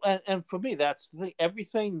 Well, and for me, that's the thing.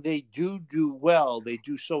 Everything they do well. They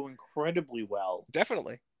do so incredibly well.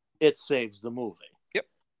 Definitely. It saves the movie. Yep.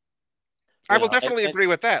 I will And, definitely agree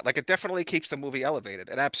with that. Like it definitely keeps the movie elevated.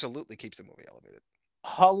 It absolutely keeps the movie elevated.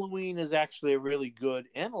 Halloween is actually a really good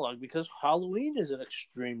analog because Halloween is an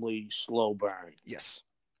extremely slow burn. Yes.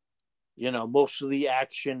 Most of the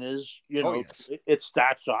action is, Oh yes. it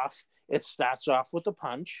starts off. It starts off with a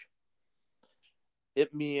punch.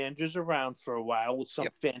 It meanders around for a while with some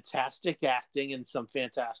Yep. fantastic acting and some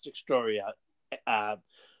fantastic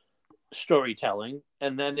storytelling,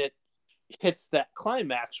 and then it hits that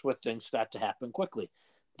climax where things start to happen quickly.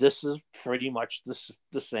 This is pretty much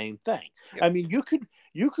the same thing. Yep. I mean, you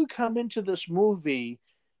could come into this movie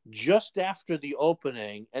just after the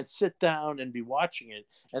opening and sit down and be watching it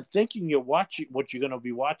and thinking you're watching what you're going to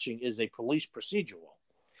be watching is a police procedural.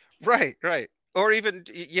 Right, right. Or even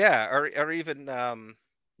yeah, or even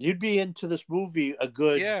You'd be into this movie a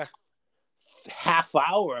good yeah. half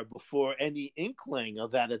hour before any inkling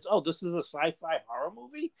of that this is a sci-fi horror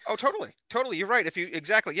movie. Oh, totally. Totally. You're right. If you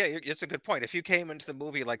exactly, yeah, it's a good point. If you came into the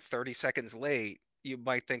movie like 30 seconds late, you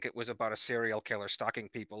might think it was about a serial killer stalking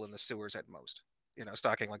people in the sewers at most.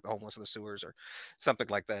 Stalking like the homeless in the sewers or something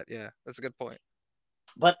like that. Yeah, that's a good point.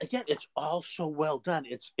 But again, it's all so well done.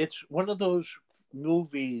 It's one of those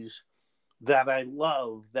movies that I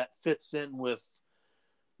love that fits in with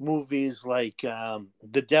movies like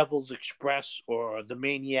The Devil's Express or the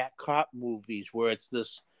Maniac Cop movies, where it's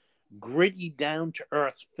this gritty, down to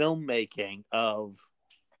earth filmmaking of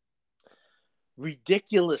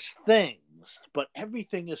ridiculous things things, but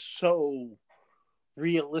everything is so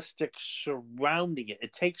realistic surrounding it.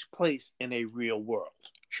 It takes place in a real world.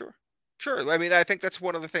 Sure. Sure. I mean, I think that's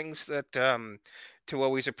one of the things that to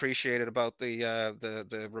always appreciate it about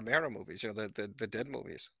the Romero movies, the Dead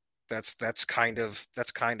movies. That's kind of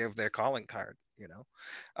their calling card,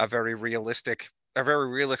 a very realistic a very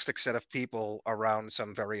realistic set of people around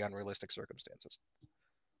some very unrealistic circumstances.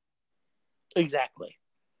 Exactly.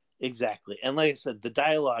 Exactly. And like I said, the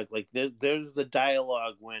dialogue, like there's the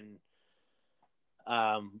dialogue when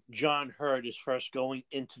John Hurt is first going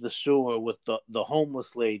into the sewer with the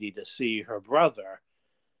homeless lady to see her brother.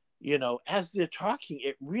 As they're talking,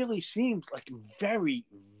 it really seems like very,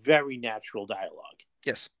 very natural dialogue,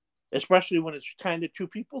 Yes. especially when it's kind of two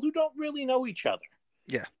people who don't really know each other.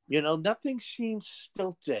 Yeah. Nothing seems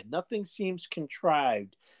stilted, nothing seems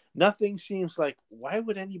contrived, nothing seems like, why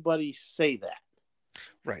would anybody say that?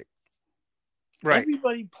 Right. Right.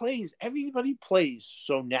 Everybody plays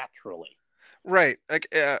so naturally. Right. Like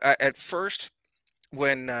at first,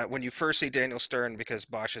 when you first see Daniel Stern because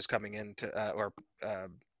Bosch is coming in to or uh,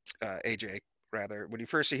 AJ rather, when you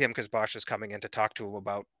first see him because Bosch is coming in to talk to him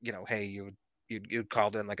about, hey, you'd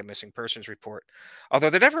called in like a missing persons report. Although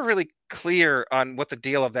they're never really clear on what the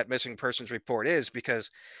deal of that missing persons report is, because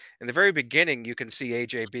in the very beginning you can see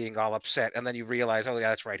AJ being all upset, and then you realize, oh yeah,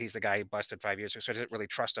 that's right, he's the guy who busted 5 years ago, so I didn't really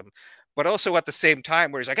trust him. But also at the same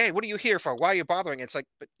time, where he's like, hey, what are you here for? Why are you bothering? It's like,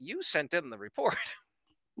 but you sent in the report.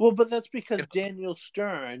 Well, but that's You because know? Daniel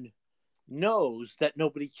Stern knows that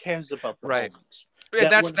nobody cares about the Right. homeless. Yeah,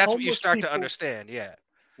 That that's what you start to understand. Yeah.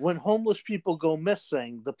 when homeless people go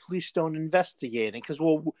missing, the police don't investigate it because,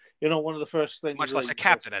 well, one of the first things Much less they a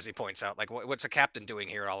captain, as he points out. Like, what's a captain doing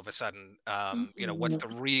here all of a sudden? What's the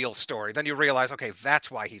real story? Then you realize, okay, that's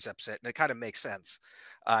why he's upset, and it kind of makes sense.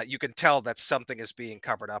 You can tell that something is being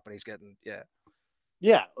covered up, and he's getting, yeah,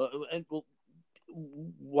 yeah, and well,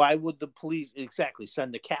 why would the police exactly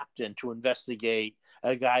send a captain to investigate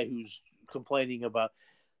a guy who's complaining about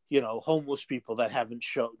homeless people that haven't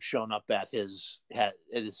shown up at his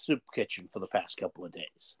soup kitchen for the past couple of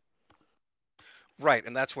days? right,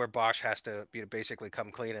 and that's where Bosch has to, basically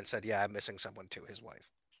come clean and said, yeah, I'm missing someone too, his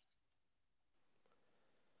wife.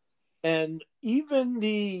 And even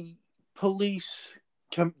the police,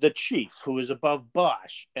 the chief who is above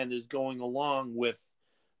Bosch and is going along with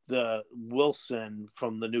the Wilson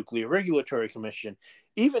from the Nuclear Regulatory Commission,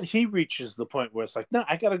 even he reaches the point where it's like, no,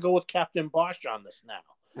 I got to go with Captain Bosch on this now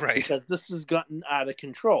Right, because this has gotten out of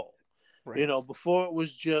control. right, Before it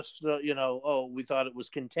was just, oh, we thought it was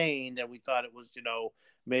contained and we thought it was,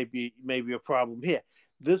 maybe a problem here.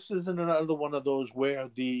 This isn't another one of those where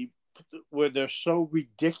they're so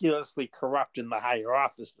ridiculously corrupt in the higher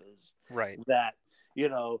offices right. that you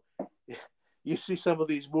know you see some of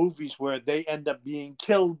these movies where they end up being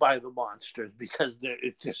killed by the monsters because they're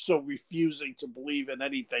so refusing to believe in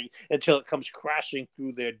anything until it comes crashing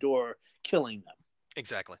through their door, killing them.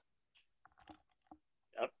 Exactly.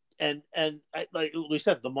 And like we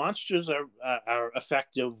said, the monsters are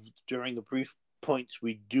effective during the brief points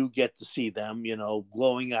we do get to see them.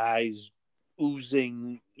 Glowing eyes,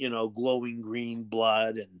 oozing, glowing green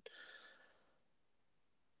blood, and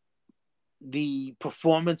the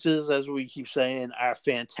performances, as we keep saying, are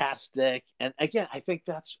fantastic. And again, I think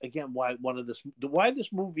that's again why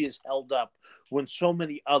this movie is held up when so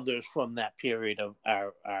many others from that period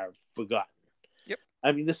are forgotten. Yep.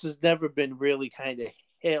 I mean, this has never been really kind of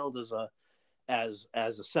hailed as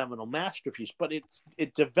a seminal masterpiece, but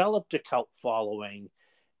it developed a cult following,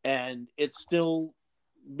 and it still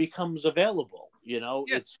becomes available. Yeah.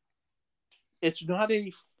 It's not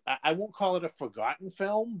I won't call it a forgotten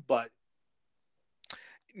film, but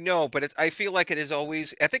No, but I feel like it is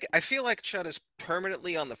always. I feel like Chud is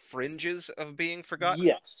permanently on the fringes of being forgotten, but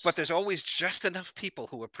yes, there's always just enough people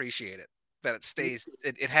who appreciate it that it stays.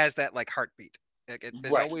 It has that like heartbeat. Like right.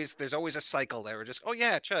 there's always a cycle there. Just, oh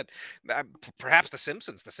yeah, Chud. Perhaps The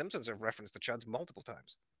Simpsons. The Simpsons have referenced the Chuds multiple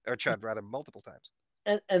times, or Chud rather multiple times.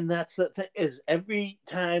 And that's the thing, is every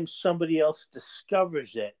time somebody else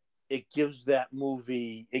discovers it, it gives the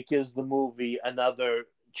movie another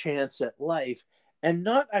chance at life. And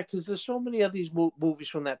not because there's so many of these movies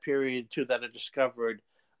from that period too that are discovered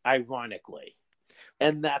ironically, Right.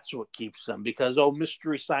 and that's what keeps them, because, oh,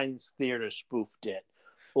 Mystery Science Theater spoofed it,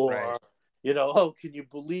 Right. or oh, can you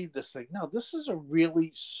believe this thing? No, this is a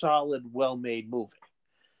really solid, well-made movie.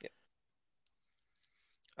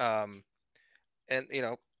 Yeah. And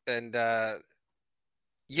and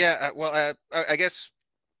yeah. Well, I guess.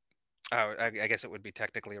 I guess it would be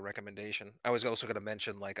technically a recommendation. I was also going to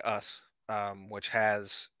mention like Us, which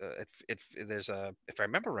has there's a, if I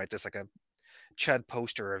remember right, there's like a Chud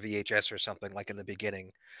poster or VHS or something like in the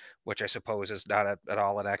beginning, which I suppose is not at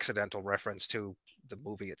all an accidental reference to the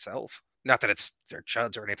movie itself. Not that they're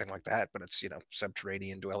Chuds or anything like that, but it's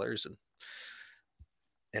subterranean dwellers and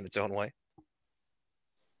in its own way.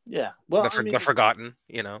 Yeah. Well, I The mean, forgotten,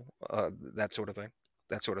 that sort of thing,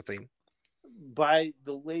 that sort of theme. by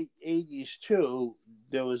the late 80s too,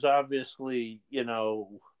 there was obviously,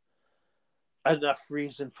 enough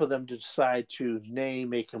reason for them to decide to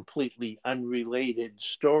name a completely unrelated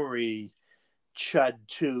story Chud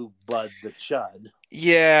 2 Bud the Chud.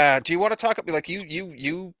 Yeah. Do you want to talk about like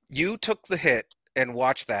you took the hit and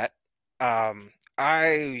watched that?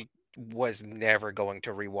 I was never going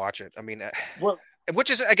to rewatch it. I mean, Well, which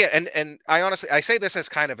is again, and I honestly I say this as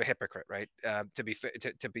kind of a hypocrite, right?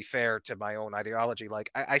 To be fair to my own ideology, like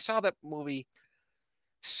I saw that movie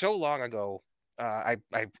so long ago. I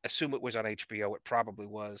assume it was on HBO. It probably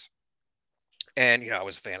was, and I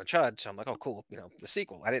was a fan of Chud, so I'm like, oh cool, the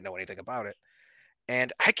sequel. I didn't know anything about it.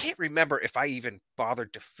 And I can't remember if I even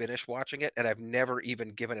bothered to finish watching it, and I've never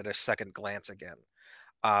even given it a second glance again.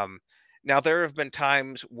 Um, Now, there have been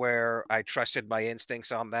times where I trusted my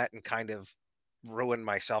instincts on that and kind of ruined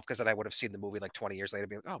myself because then I would have seen the movie like 20 years later,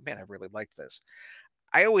 be like, oh man, I really liked this.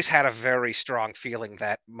 I always had a very strong feeling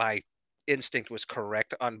that my instinct was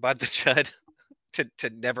correct on Bud the Chud. To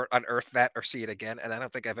never unearth that or see it again. And I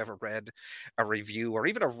don't think I've ever read a review or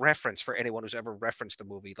even a reference for anyone who's ever referenced the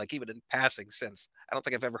movie, like even in passing since. I don't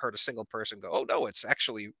think I've ever heard a single person go, "Oh no, it's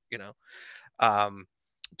actually." Um,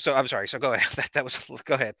 so I'm sorry. So go ahead. That was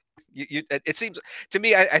go ahead. It seems to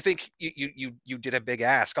me. I think you did a big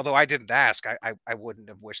ask. Although I didn't ask, I wouldn't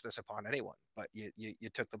have wished this upon anyone. But you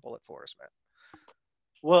took the bullet for us, man.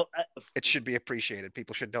 well, It should be appreciated.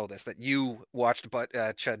 People should know this that you watched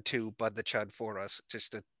Chud 2 Bud the Chud for us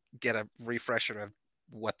just to get a refresher of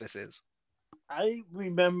what this is. I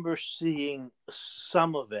remember seeing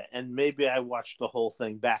some of it, and maybe I watched the whole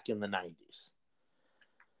thing back in the 90s.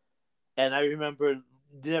 And I remember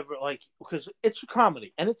never like because it's a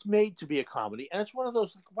comedy and it's made to be a comedy, and it's one of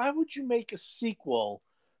those like, why would you make a sequel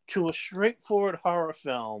to a straightforward horror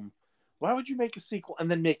film? Why would you make a sequel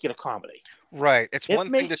and then make it a comedy? Right. It's It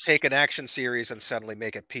one thing to makes take an action series and suddenly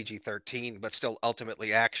make it PG-13, but still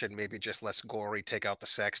ultimately action, maybe just less gory, take out the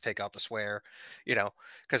sex, take out the swear,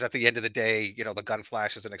 because at the end of the day, the gun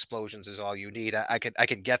flashes and explosions is all you need. I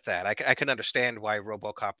can get that. I can understand why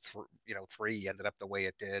RoboCop 3 ended up the way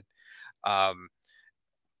it did. Um,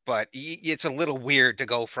 but it's a little weird to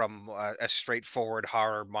go from a straightforward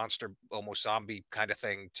horror monster almost zombie kind of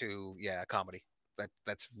thing to a comedy.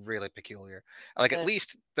 That's really peculiar. Like at and,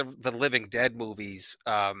 least the Living Dead movies,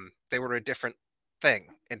 they were a different thing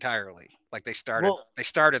entirely. Like well, they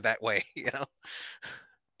started that way.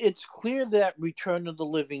 it's clear that Return of the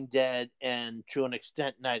Living Dead and to an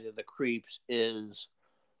extent Night of the Creeps is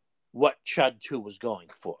what Chud 2 was going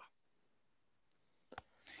for.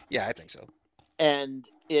 Yeah, I think so. And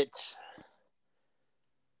it's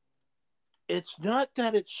not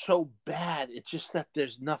that it's so bad, it's just that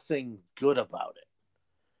there's nothing good about it.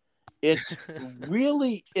 It's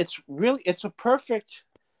a perfect.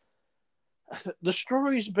 The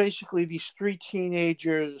story is basically these three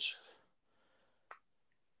teenagers.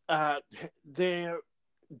 Uh, they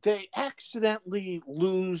they accidentally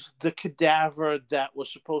lose the cadaver that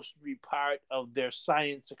was supposed to be part of their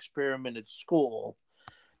science experiment at school,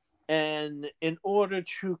 and in order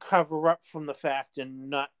to cover up from the fact and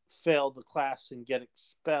not fail the class and get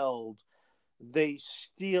expelled, they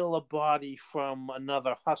steal a body from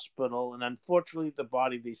another hospital, and unfortunately the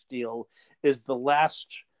body they steal is the last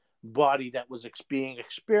body that was being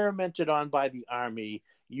experimented on by the army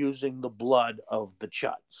using the blood of the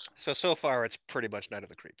chuds. So far it's pretty much Night of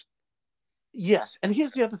the Creeps. Yes, and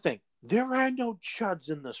here's the other thing: there are no chuds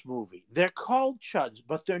in this movie. They're called chuds,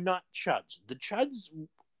 but they're not chuds. The chuds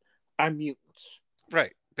are mutants.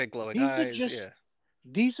 Right. Big glowing these are eyes. just Yeah.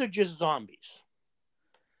 these are just zombies,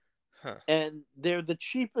 Huh. and they're the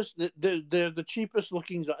cheapest. They're the cheapest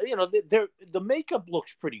looking. They're the makeup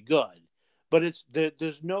looks pretty good, but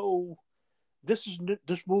there's no. This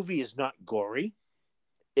movie is not gory.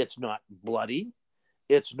 It's not bloody.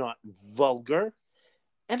 It's not vulgar,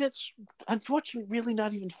 and it's unfortunately really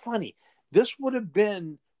not even funny. This would have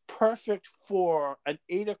been perfect for an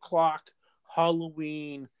 8 o'clock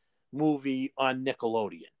Halloween movie on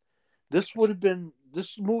Nickelodeon. This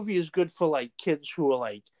movie is good for like kids who are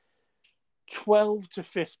like 12 to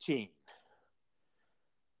 15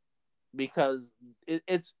 because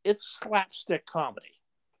it's slapstick comedy.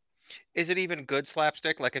 Is it even good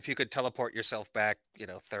slapstick? Like if you could teleport yourself back,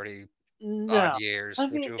 30 odd No, years, I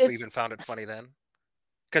would mean you have it's even found it funny then?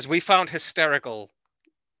 Because we found hysterical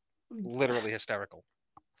literally hysterical.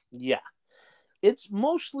 Yeah, it's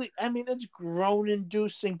mostly. I mean, it's groan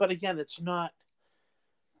inducing, but again, it's not.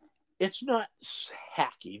 It's not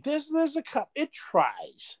hacky. There's a cup. It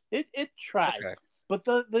tries. It tries. Okay. But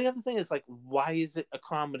the other thing is like, why is it a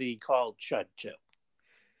comedy called Chud Two?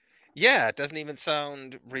 Yeah, it doesn't even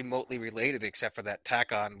sound remotely related except for that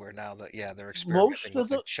tack on where now that yeah, they're experimenting Most with of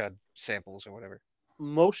the the chud samples or whatever.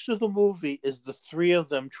 most of the movie is the three of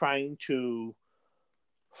them trying to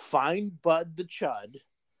find Bud the Chud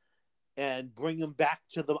and bring him back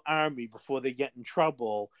to the army before they get in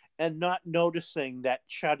trouble, and not noticing that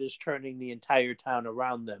Chud is turning the entire town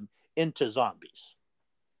around them into zombies.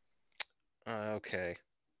 Okay.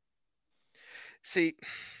 See,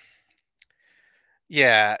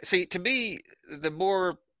 yeah. See, to me, the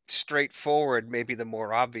more straightforward, maybe the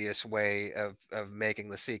more obvious way of making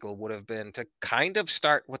the sequel would have been to kind of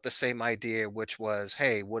start with the same idea, which was,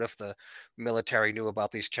 hey, what if the military knew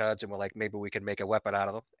about these chuds and were like, maybe we can make a weapon out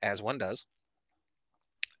of them, as one does.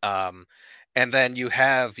 Um, and then you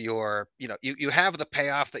have your, you have the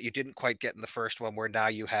payoff that you didn't quite get in the first one, where now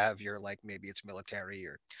you have your like maybe it's military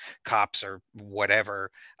or cops or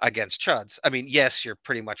whatever against chuds. I mean, yes, you're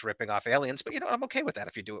pretty much ripping off aliens, but I'm okay with that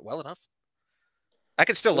if you do it well enough. I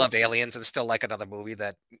can still Well, love aliens and still like another movie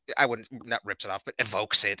that I wouldn't not rips it off, but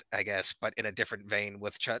evokes it, I guess, but in a different vein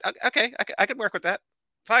with chud. Okay, I can work with that.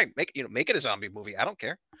 Fine, make it a zombie movie. I don't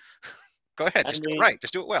care. Go ahead, I just do it mean, right.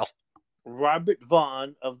 Just do it well. Robert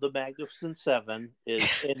Vaughn of the Magnificent Seven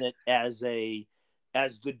is in it as the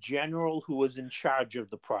general who was in charge of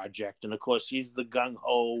the project, and of course he's the gung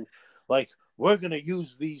ho, like we're gonna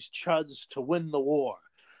use these chuds to win the war,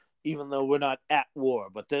 even though we're not at war,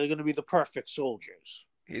 but they're gonna be the perfect soldiers.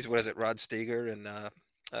 He's what is it, Rod Steiger and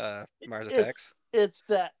Mars It's Attacks? it's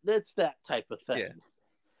that type of Yeah. thing.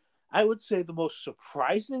 I would say the most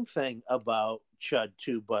surprising thing about Chud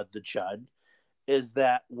Two Bud the Chud is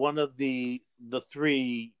that one of the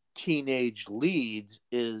three teenage leads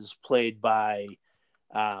is played by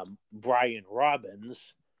Brian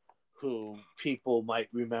Robbins, who people might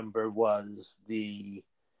remember was the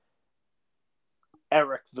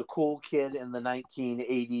Eric the Cool Kid in the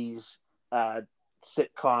 1980s uh,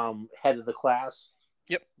 sitcom Head of the Class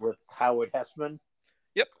Yep. with Howard Hessman.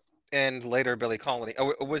 Yep. And later Billy Connolly.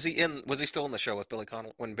 Oh, was he in? Was he still in the show with Billy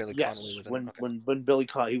Connolly when Billy Connolly Yes, was in it? when Okay. when Billy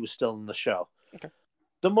Connolly, he was still in the show. Okay.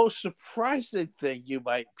 The most surprising thing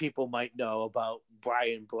people might know about uh,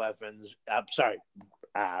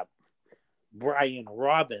 Brian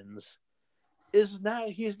Robbins is now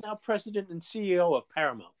he's now president and CEO of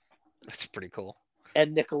Paramount That's pretty cool.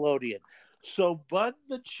 and Nickelodeon. So Bud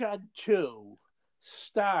the Chud 2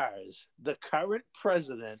 stars the current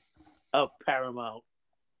president of Paramount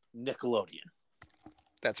Nickelodeon.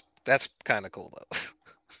 That's kind of cool though.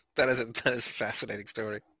 That is a fascinating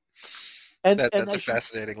story. And That's I a should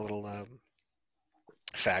fascinating little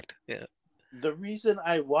fact. Yeah. the reason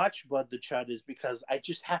I watch Bud the Chud is because I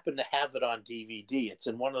just happen to have it on DVD. It's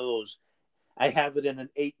in one of those. I have it in an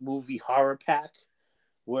 8 movie horror pack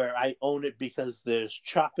where I own it because there's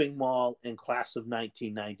Chopping Mall and Class of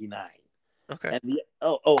 1999, Okay. and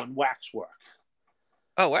and Waxwork.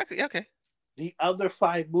 Oh, yeah, okay. The other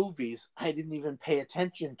 5 movies I didn't even pay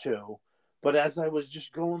attention to, but as I was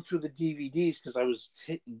just going through the DVDs because I was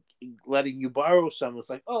letting you borrow some, it's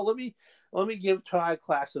like, oh, let me give Todd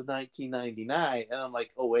Class of 1999, and I'm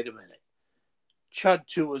like, oh, wait a minute, Chud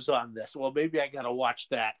 2 is on this. Well, maybe I gotta watch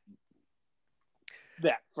that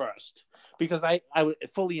first because I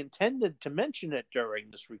fully intended to mention it during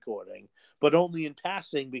this recording, but only in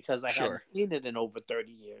passing because I hadn't Sure. seen it in over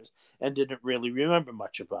 30 years and didn't really remember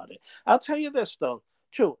much about it. I'll tell you this though,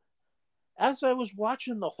 too. As I was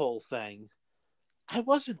watching the whole thing, I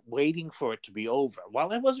wasn't waiting for it to be over.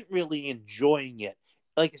 While I wasn't really enjoying it,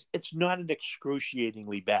 like it's not an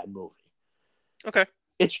excruciatingly bad movie. Okay.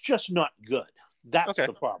 It's just not good. That's Okay.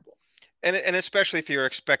 the problem. And especially if you're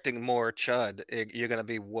expecting more chud, you're going to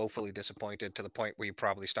be woefully disappointed to the point where you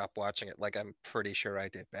probably stop watching it. Like I'm pretty sure I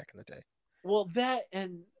did back in the day. Well, that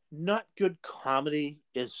and not good comedy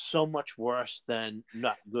is so much worse than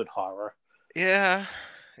not good horror. Yeah.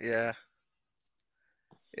 Yeah.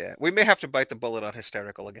 Yeah. We may have to bite the bullet on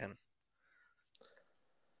hysterical again,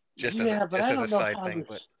 Yeah, but just I as a don't know side thing.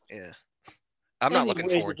 But yeah, I'm not any looking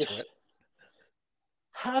way to forward to just. it.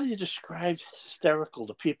 How do you describe hysterical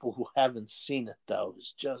to people who haven't seen it? Though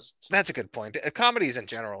it's just That's a good point. Comedies in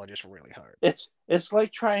general are just really hard. it's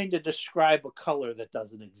like trying to describe a color that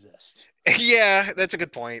doesn't exist. Yeah, that's a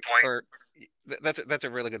good point. Or that's a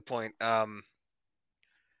really good point.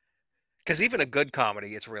 Because even a good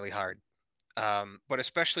comedy, it's really hard. But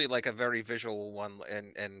especially like a very visual one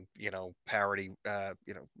and parody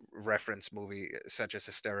reference movie such as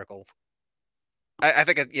Hysterical. I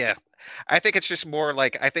think yeah, I think it's just more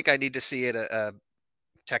like I think I need to see it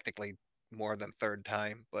technically more than third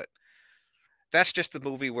time, but that's just the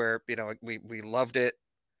movie where we loved it.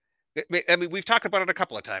 I mean, we've talked about it a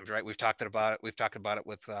couple of times, right? We've talked about it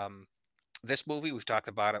with this movie. We've talked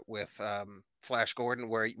about it with Flash Gordon,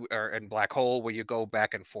 or in Black Hole, where you go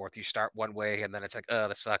back and forth. You start one way, and then it's like, oh,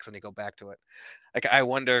 this sucks, and you go back to it. Like, I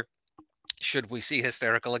wonder, should we see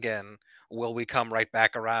Hysterical again? Will we come right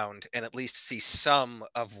back around and at least see some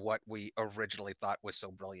of what we originally thought was so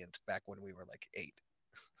brilliant back when we were like 8,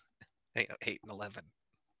 8 and 11,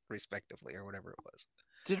 respectively, or whatever it was?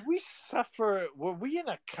 Did we suffer? Were we in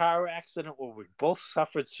a car accident where we both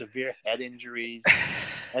suffered severe head injuries?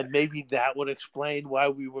 And maybe that would explain why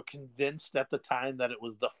we were convinced at the time that it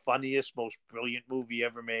was the funniest, most brilliant movie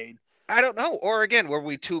ever made. I don't know. Or again, were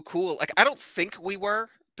we too cool? Like, I don't think we were,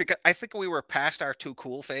 because I think we were past our too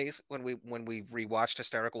cool phase when we rewatched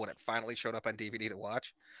Hysterical when it finally showed up on DVD to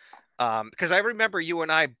watch. Because I remember you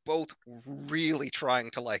and I both really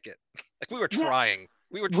trying to like it. Like, we were Yeah, trying.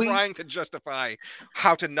 We were trying to justify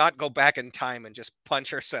how to not go back in time and just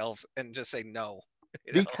punch ourselves and just say no.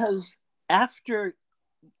 because after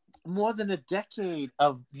more than a decade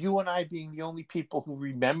of you and I being the only people who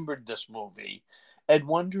remembered this movie and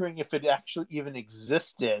wondering if it actually even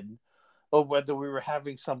existed or whether we were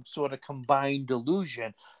having some sort of combined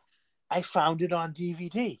delusion, I found it on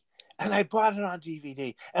DVD and I bought it on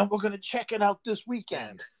DVD and we're going to check it out this Man,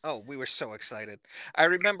 weekend. oh, we were so excited. I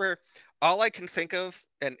remember all I can think of,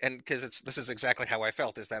 and because this is exactly how I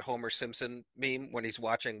felt, is that Homer Simpson meme when he's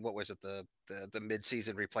watching, what was it, the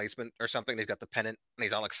mid-season replacement or something. He's got the pennant and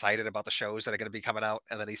he's all excited about the shows that are going to be coming out,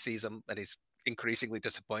 and then he sees them and he's increasingly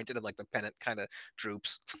disappointed, and like the pennant kind of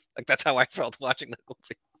droops. Like, that's how I felt watching the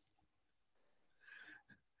movie.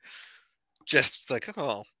 Just like,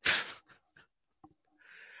 oh,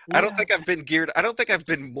 Yeah. I don't think I've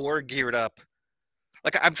been more geared up.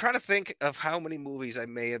 Like, I'm trying to think of how many movies I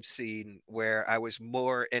may have seen where I was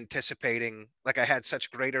more anticipating, like I had such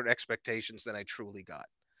greater expectations than I truly got.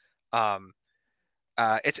 Um,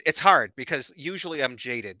 it's hard because usually I'm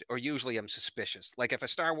jaded or usually I'm suspicious. Like, if a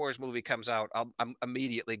Star Wars movie comes out, I'm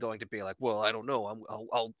immediately going to be like, well, I don't know.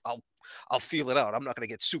 I'll feel it out. I'm not going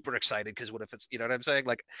to get super excited because what if it's, you know what I'm saying?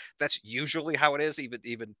 Like, that's usually how it is,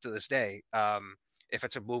 even to this day. If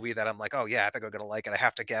it's a movie that I'm like, oh yeah, I think I'm gonna like it, I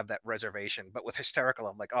have to have that reservation. But with Hysterical,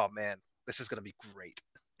 I'm like, oh man, this is gonna be great.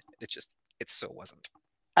 It so wasn't.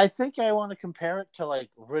 I think I want to compare it to like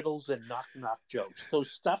riddles and knock knock jokes. Those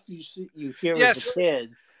stuff you hear as Yes, a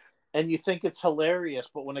kid and you think it's hilarious,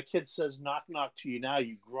 but when a kid says knock knock to you now,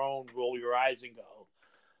 you groan, roll your eyes, and go,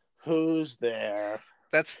 "Who's there?"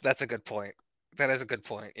 that's a good point. That is a good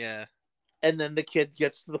point. Yeah, And then the kid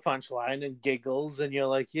gets to the punchline and giggles, and you're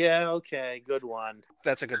like, "Yeah, okay, good one."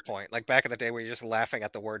 that's a good point. Like back in the day where you're just laughing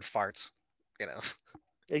at the word farts, you know,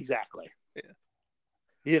 Exactly. yeah.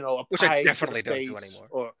 A Which I pie to the definitely don't do face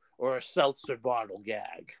anymore. or a seltzer bottle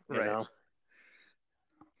gag. Right.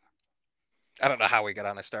 I don't know how we got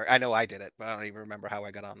on a start. I know I did it, but I don't even remember how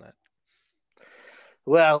I got on that.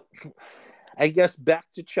 Well, I guess back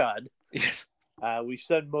to Chud. Yes. We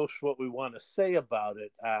said most what we want to say about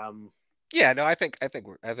it. Yeah. No, I think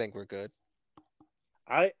we're good.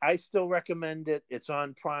 I still recommend it. It's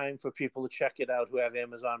on Prime for people to check it out who have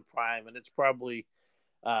Amazon Prime, and it's probably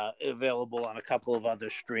available on a couple of other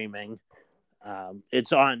streaming.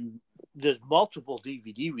 It's on. There's multiple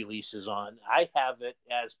DVD releases on. I have it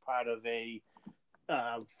as part of a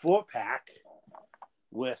 4-pack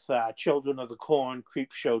with Children of the Corn,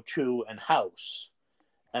 Creep Show 2, and House.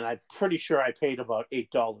 And I'm pretty sure I paid about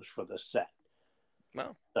 $8 for this set.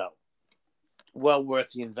 Well, So, well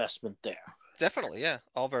worth the investment there. definitely, yeah.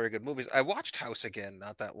 All very good movies. I watched House again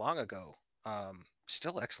not that long ago.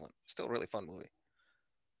 Still excellent. Still a really fun movie.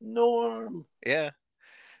 Norm, Yeah.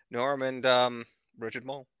 Norm and Richard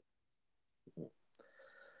Mole.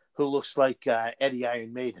 who looks like Eddie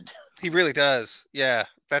Iron Maiden. He really does. Yeah.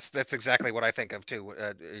 That's exactly what I think of too.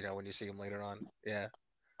 When you see him later on. Yeah.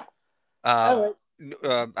 All Um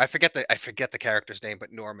right. I forget the character's name,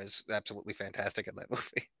 but Norm is absolutely fantastic in that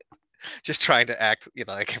movie. Just trying to act,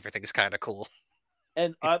 like everything's kind of cool.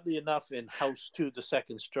 And oddly enough, in House 2, the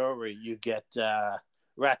second story, you get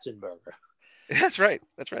Ratzenberger. That's right.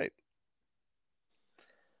 That's right.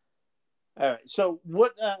 All right. So,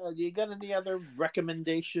 you got any other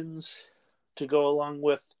recommendations to go along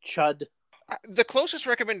with Chud? The closest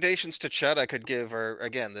recommendations to Chud I could give are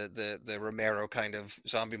again the Romero kind of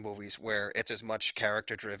zombie movies where it's as much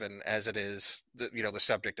character driven as it is the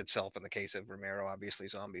subject itself. In the case of Romero, obviously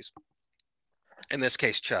zombies. In this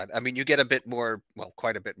case, Chud. I mean, you get a bit more, well,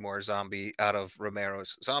 quite a bit more zombie out of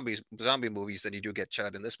Romero's zombie movies than you do get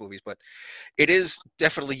Chud in this movies, but it is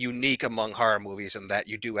definitely unique among horror movies in that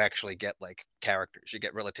you do actually get like characters. You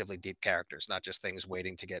get relatively deep characters, not just things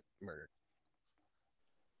waiting to get murdered.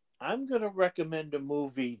 I'm going to recommend a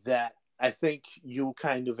movie that I think you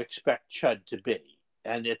kind of expect Chud to be,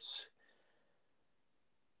 and it's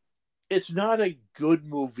not a good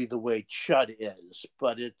movie the way Chud is,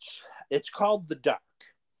 but it's called The Dark,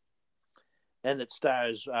 and it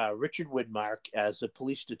stars Richard Widmark as a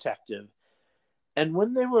police detective. And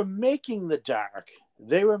when they were making The Dark,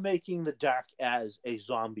 they were making The Dark as a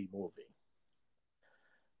zombie movie.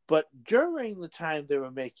 But during the time they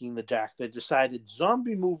were making The Dark, they decided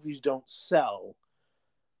zombie movies don't sell.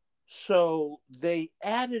 So they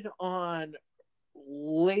added on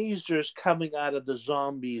lasers coming out of the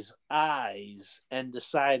zombie's eyes and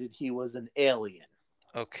decided he was an alien.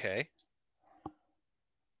 Okay.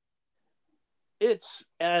 It's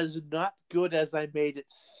as not good as I made it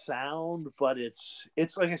sound, but it's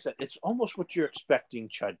like I said, it's almost what you're expecting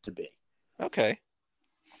Chud to be. Okay.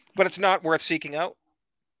 But it's not worth seeking out.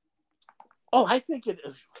 Oh, I think it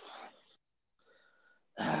is.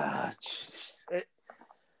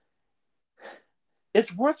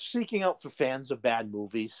 It's worth seeking out for fans of bad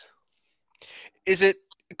movies. Is it?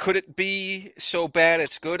 Could it be so bad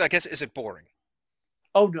it's good? I guess. Is it boring?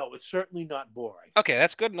 Oh no, it's certainly not boring. Okay,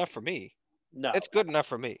 that's good enough for me. No, It's good enough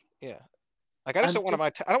for me. Yeah. Like I just don't want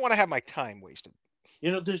I don't want to have my time wasted.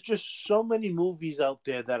 there's just so many movies out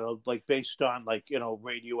there that are like based on like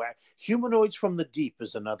radioactive. Humanoids from the Deep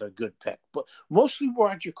is another good pick, but mostly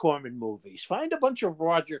Roger Corman movies. Find a bunch of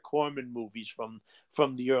Roger Corman movies from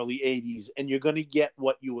the early '80s, and you're going to get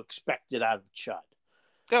what you expected out of Chud.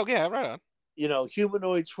 Oh yeah, right on.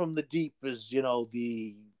 Humanoids from the Deep is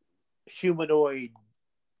the humanoid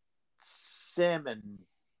salmon.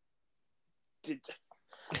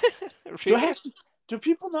 Really? Do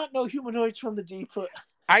people not know Humanoids from the Deep?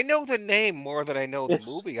 I know the name more than I know the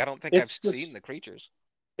movie. I don't think I've seen the creatures.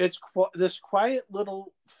 It's this quiet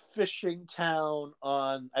little fishing town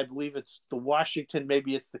on, I believe it's the Washington,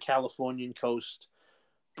 maybe it's the Californian coast,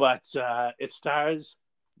 but it stars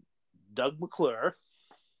Doug McClure.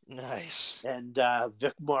 Nice. And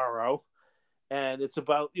Vic Morrow. And it's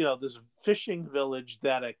about, this fishing village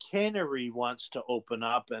that a cannery wants to open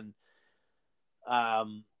up. And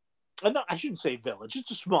no, I shouldn't say village. It's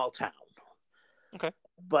a small town. Okay.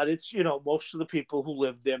 But it's, most of the people who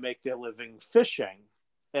live there make their living fishing.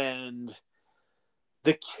 And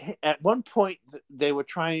at one point, they were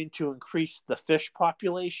trying to increase the fish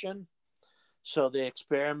population. So they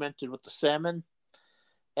experimented with the salmon.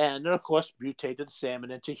 And then, of course, mutated the salmon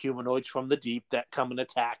into humanoids from the deep that come and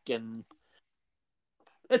attack the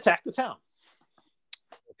town.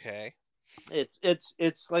 Okay.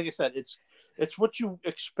 It's like I said, it's what you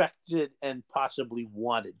expected and possibly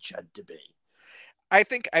wanted Chud to be. I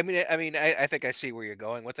think I think I see where you're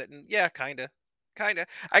going with it, and yeah, kind of.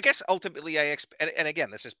 I guess ultimately and again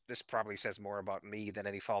this probably says more about me than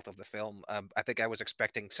any fault of the film. I think I was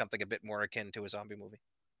expecting something a bit more akin to a zombie movie.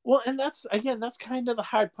 Well, and that's kind of the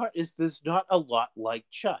hard part is there's not a lot like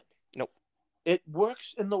Chud. Nope. It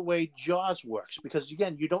works in the way Jaws works because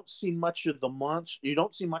again, you don't see much of the monster, you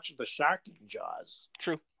don't see much of the shark in Jaws.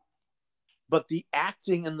 True. But the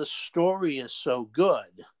acting and the story is so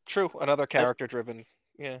good. True. Another character driven.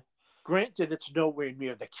 Yeah. Granted, it's nowhere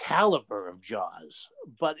near the caliber of Jaws,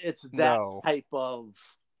 but it's that type of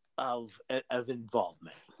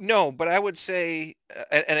involvement. No, but I would say,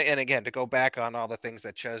 and again, to go back on all the things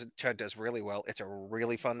that Chud does really well, it's a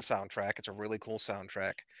really fun soundtrack. It's a really cool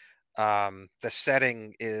soundtrack. The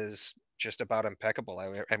setting is just about impeccable.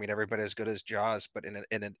 I mean, every bit as good as Jaws, but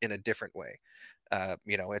in a different way.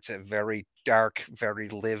 It's a very dark, very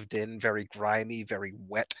lived in, very grimy, very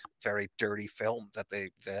wet, very dirty film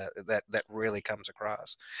that really comes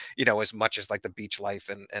across. As much as like the beach life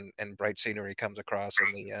and bright scenery comes across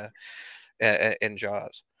in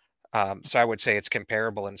Jaws. So I would say it's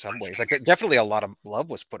comparable in some ways. Like definitely a lot of love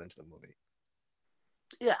was put into the movie.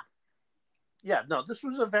 Yeah. No, this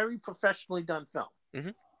was a very professionally done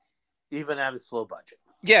film, even at its low budget.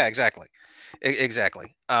 Yeah, exactly.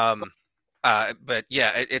 But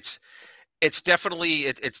yeah, it's definitely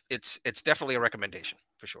definitely a recommendation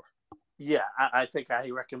for sure. Yeah, I think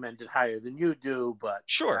I recommend it higher than you do, but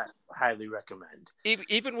sure, I highly recommend.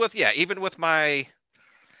 Even with my,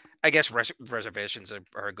 I guess reservations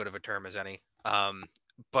are as good of a term as any.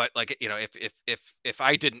 But like, if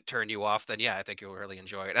I didn't turn you off, then yeah, I think you'll really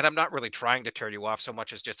enjoy it. And I'm not really trying to turn you off so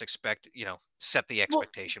much as just expect, set the Well,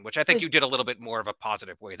 expectation, which I think it, you did a little bit more of a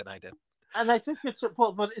positive way than I did. and I think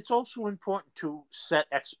well, but it's also important to set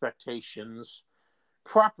expectations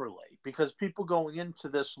properly because people going into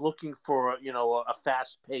this looking for a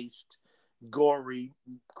fast paced, gory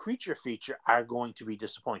creature feature are going to be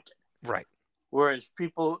disappointed. Right. Whereas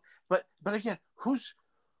people, but again,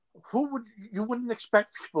 you wouldn't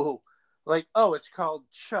expect people like, oh, it's called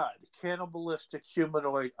Chud, cannibalistic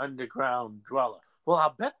humanoid underground dweller. Well,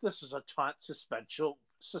 I'll bet this is a taunt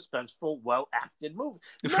suspenseful, well acted movie.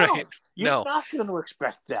 Right. No, you're No. not going to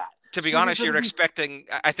expect that. To be So you're honest, going to you're be expecting.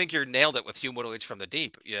 I think you're nailed it with humanoids from the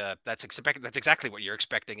deep. Yeah, that's exactly what you're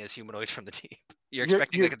expecting is humanoids from the deep. You're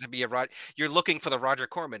expecting you're it to be You're looking for the Roger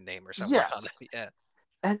Corman name or somewhere on yes, it. Yeah.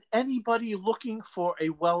 and anybody looking for a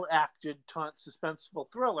well acted taunt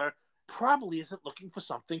suspenseful thriller probably isn't looking for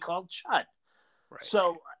something called Chud. Right.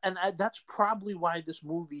 So, and that's probably why this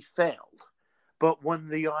movie failed. But when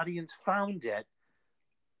the audience found it,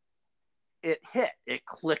 it hit. It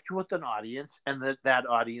clicked with an audience, and that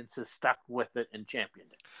audience has stuck with it and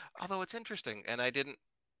championed it. Although it's interesting, and I didn't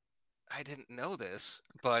know this,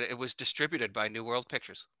 but it was distributed by New World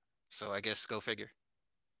Pictures. So I guess go figure.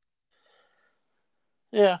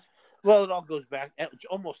 Yeah. Well, it all goes back.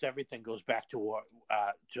 Almost everything goes back to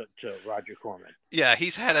Roger Corman. Yeah,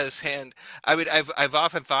 he's had his hand. I mean, I've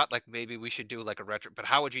often thought like maybe we should do like a retro, but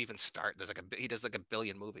how would you even start? There's like he does like a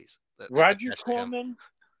billion movies that Roger attach to him. Corman,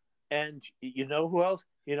 and you know who else?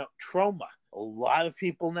 Trauma. A lot of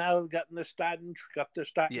people now have got their start in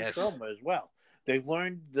Yes, trauma as well. They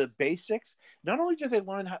learned the basics. Not only did they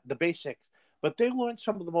learn the basics, but they learned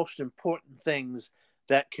some of the most important things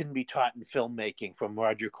that can be taught in filmmaking from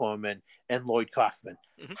Roger Corman and Lloyd Kaufman.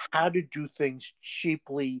 hmm How to do things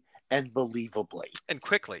cheaply and believably. and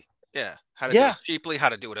quickly. Yeah, how to do it Yeah, cheaply, how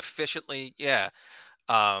to do it efficiently. Yeah.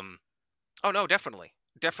 Um, Oh no, definitely.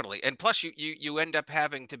 Definitely. And plus you end up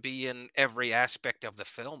having to be in every aspect of the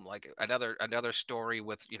film. Like another story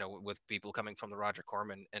with, with people coming from the Roger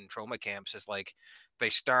Corman and trauma camps is like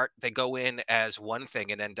they go in as one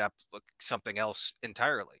thing and end up like something else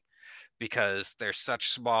entirely because there's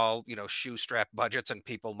such small, shoestrap budgets and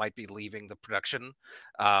people might be leaving the production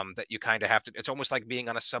that you kind of have to it's almost like being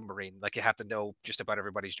on a submarine. Like you have to know just about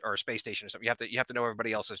everybody's or a space station or something. You have to know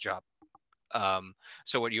everybody else's job.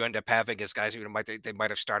 So what you end up having is guys who they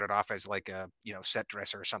might have started off as like a set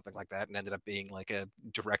dresser or something like that, and ended up being like a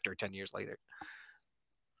director 10 years later.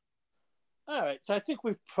 all right. So I think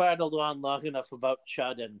we've prattled on long enough about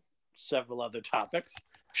Chud and several other topics.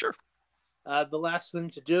 Sure, The last thing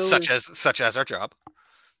to do such is as our job.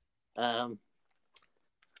 um,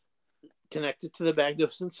 connect it to the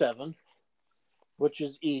Magnificent Seven, which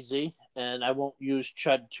is easy. And I won't use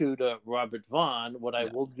Chud 2 to Robert Vaughn. What I No,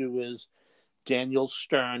 will do is Daniel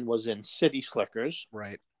Stern was in City Slickers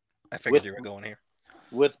right. I figured with you were going here.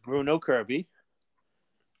 Bruno Kirby,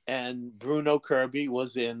 and Bruno Kirby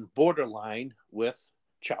was in Borderline with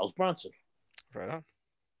Charles Bronson. Right on.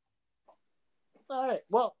 All right.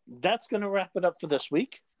 Well, that's going to wrap it up for this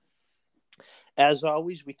week. As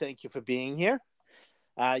always, we thank you for being here.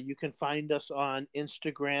 You can find us on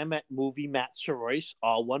Instagram at Movie Matt Sorois,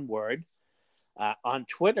 all one word. On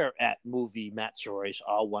Twitter at Movie Matt Sorois,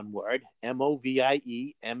 all one word.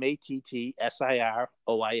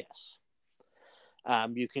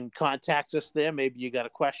 MovieMattSirois. You can contact us there. Maybe you got a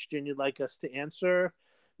question you'd like us to answer.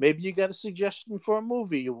 Maybe you got a suggestion for a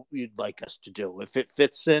movie you'd like us to do. If it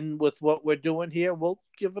fits in with what we're doing here, we'll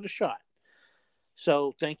give it a shot.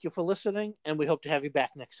 So thank you for listening, and we hope to have you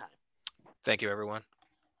back next time. Thank you, everyone.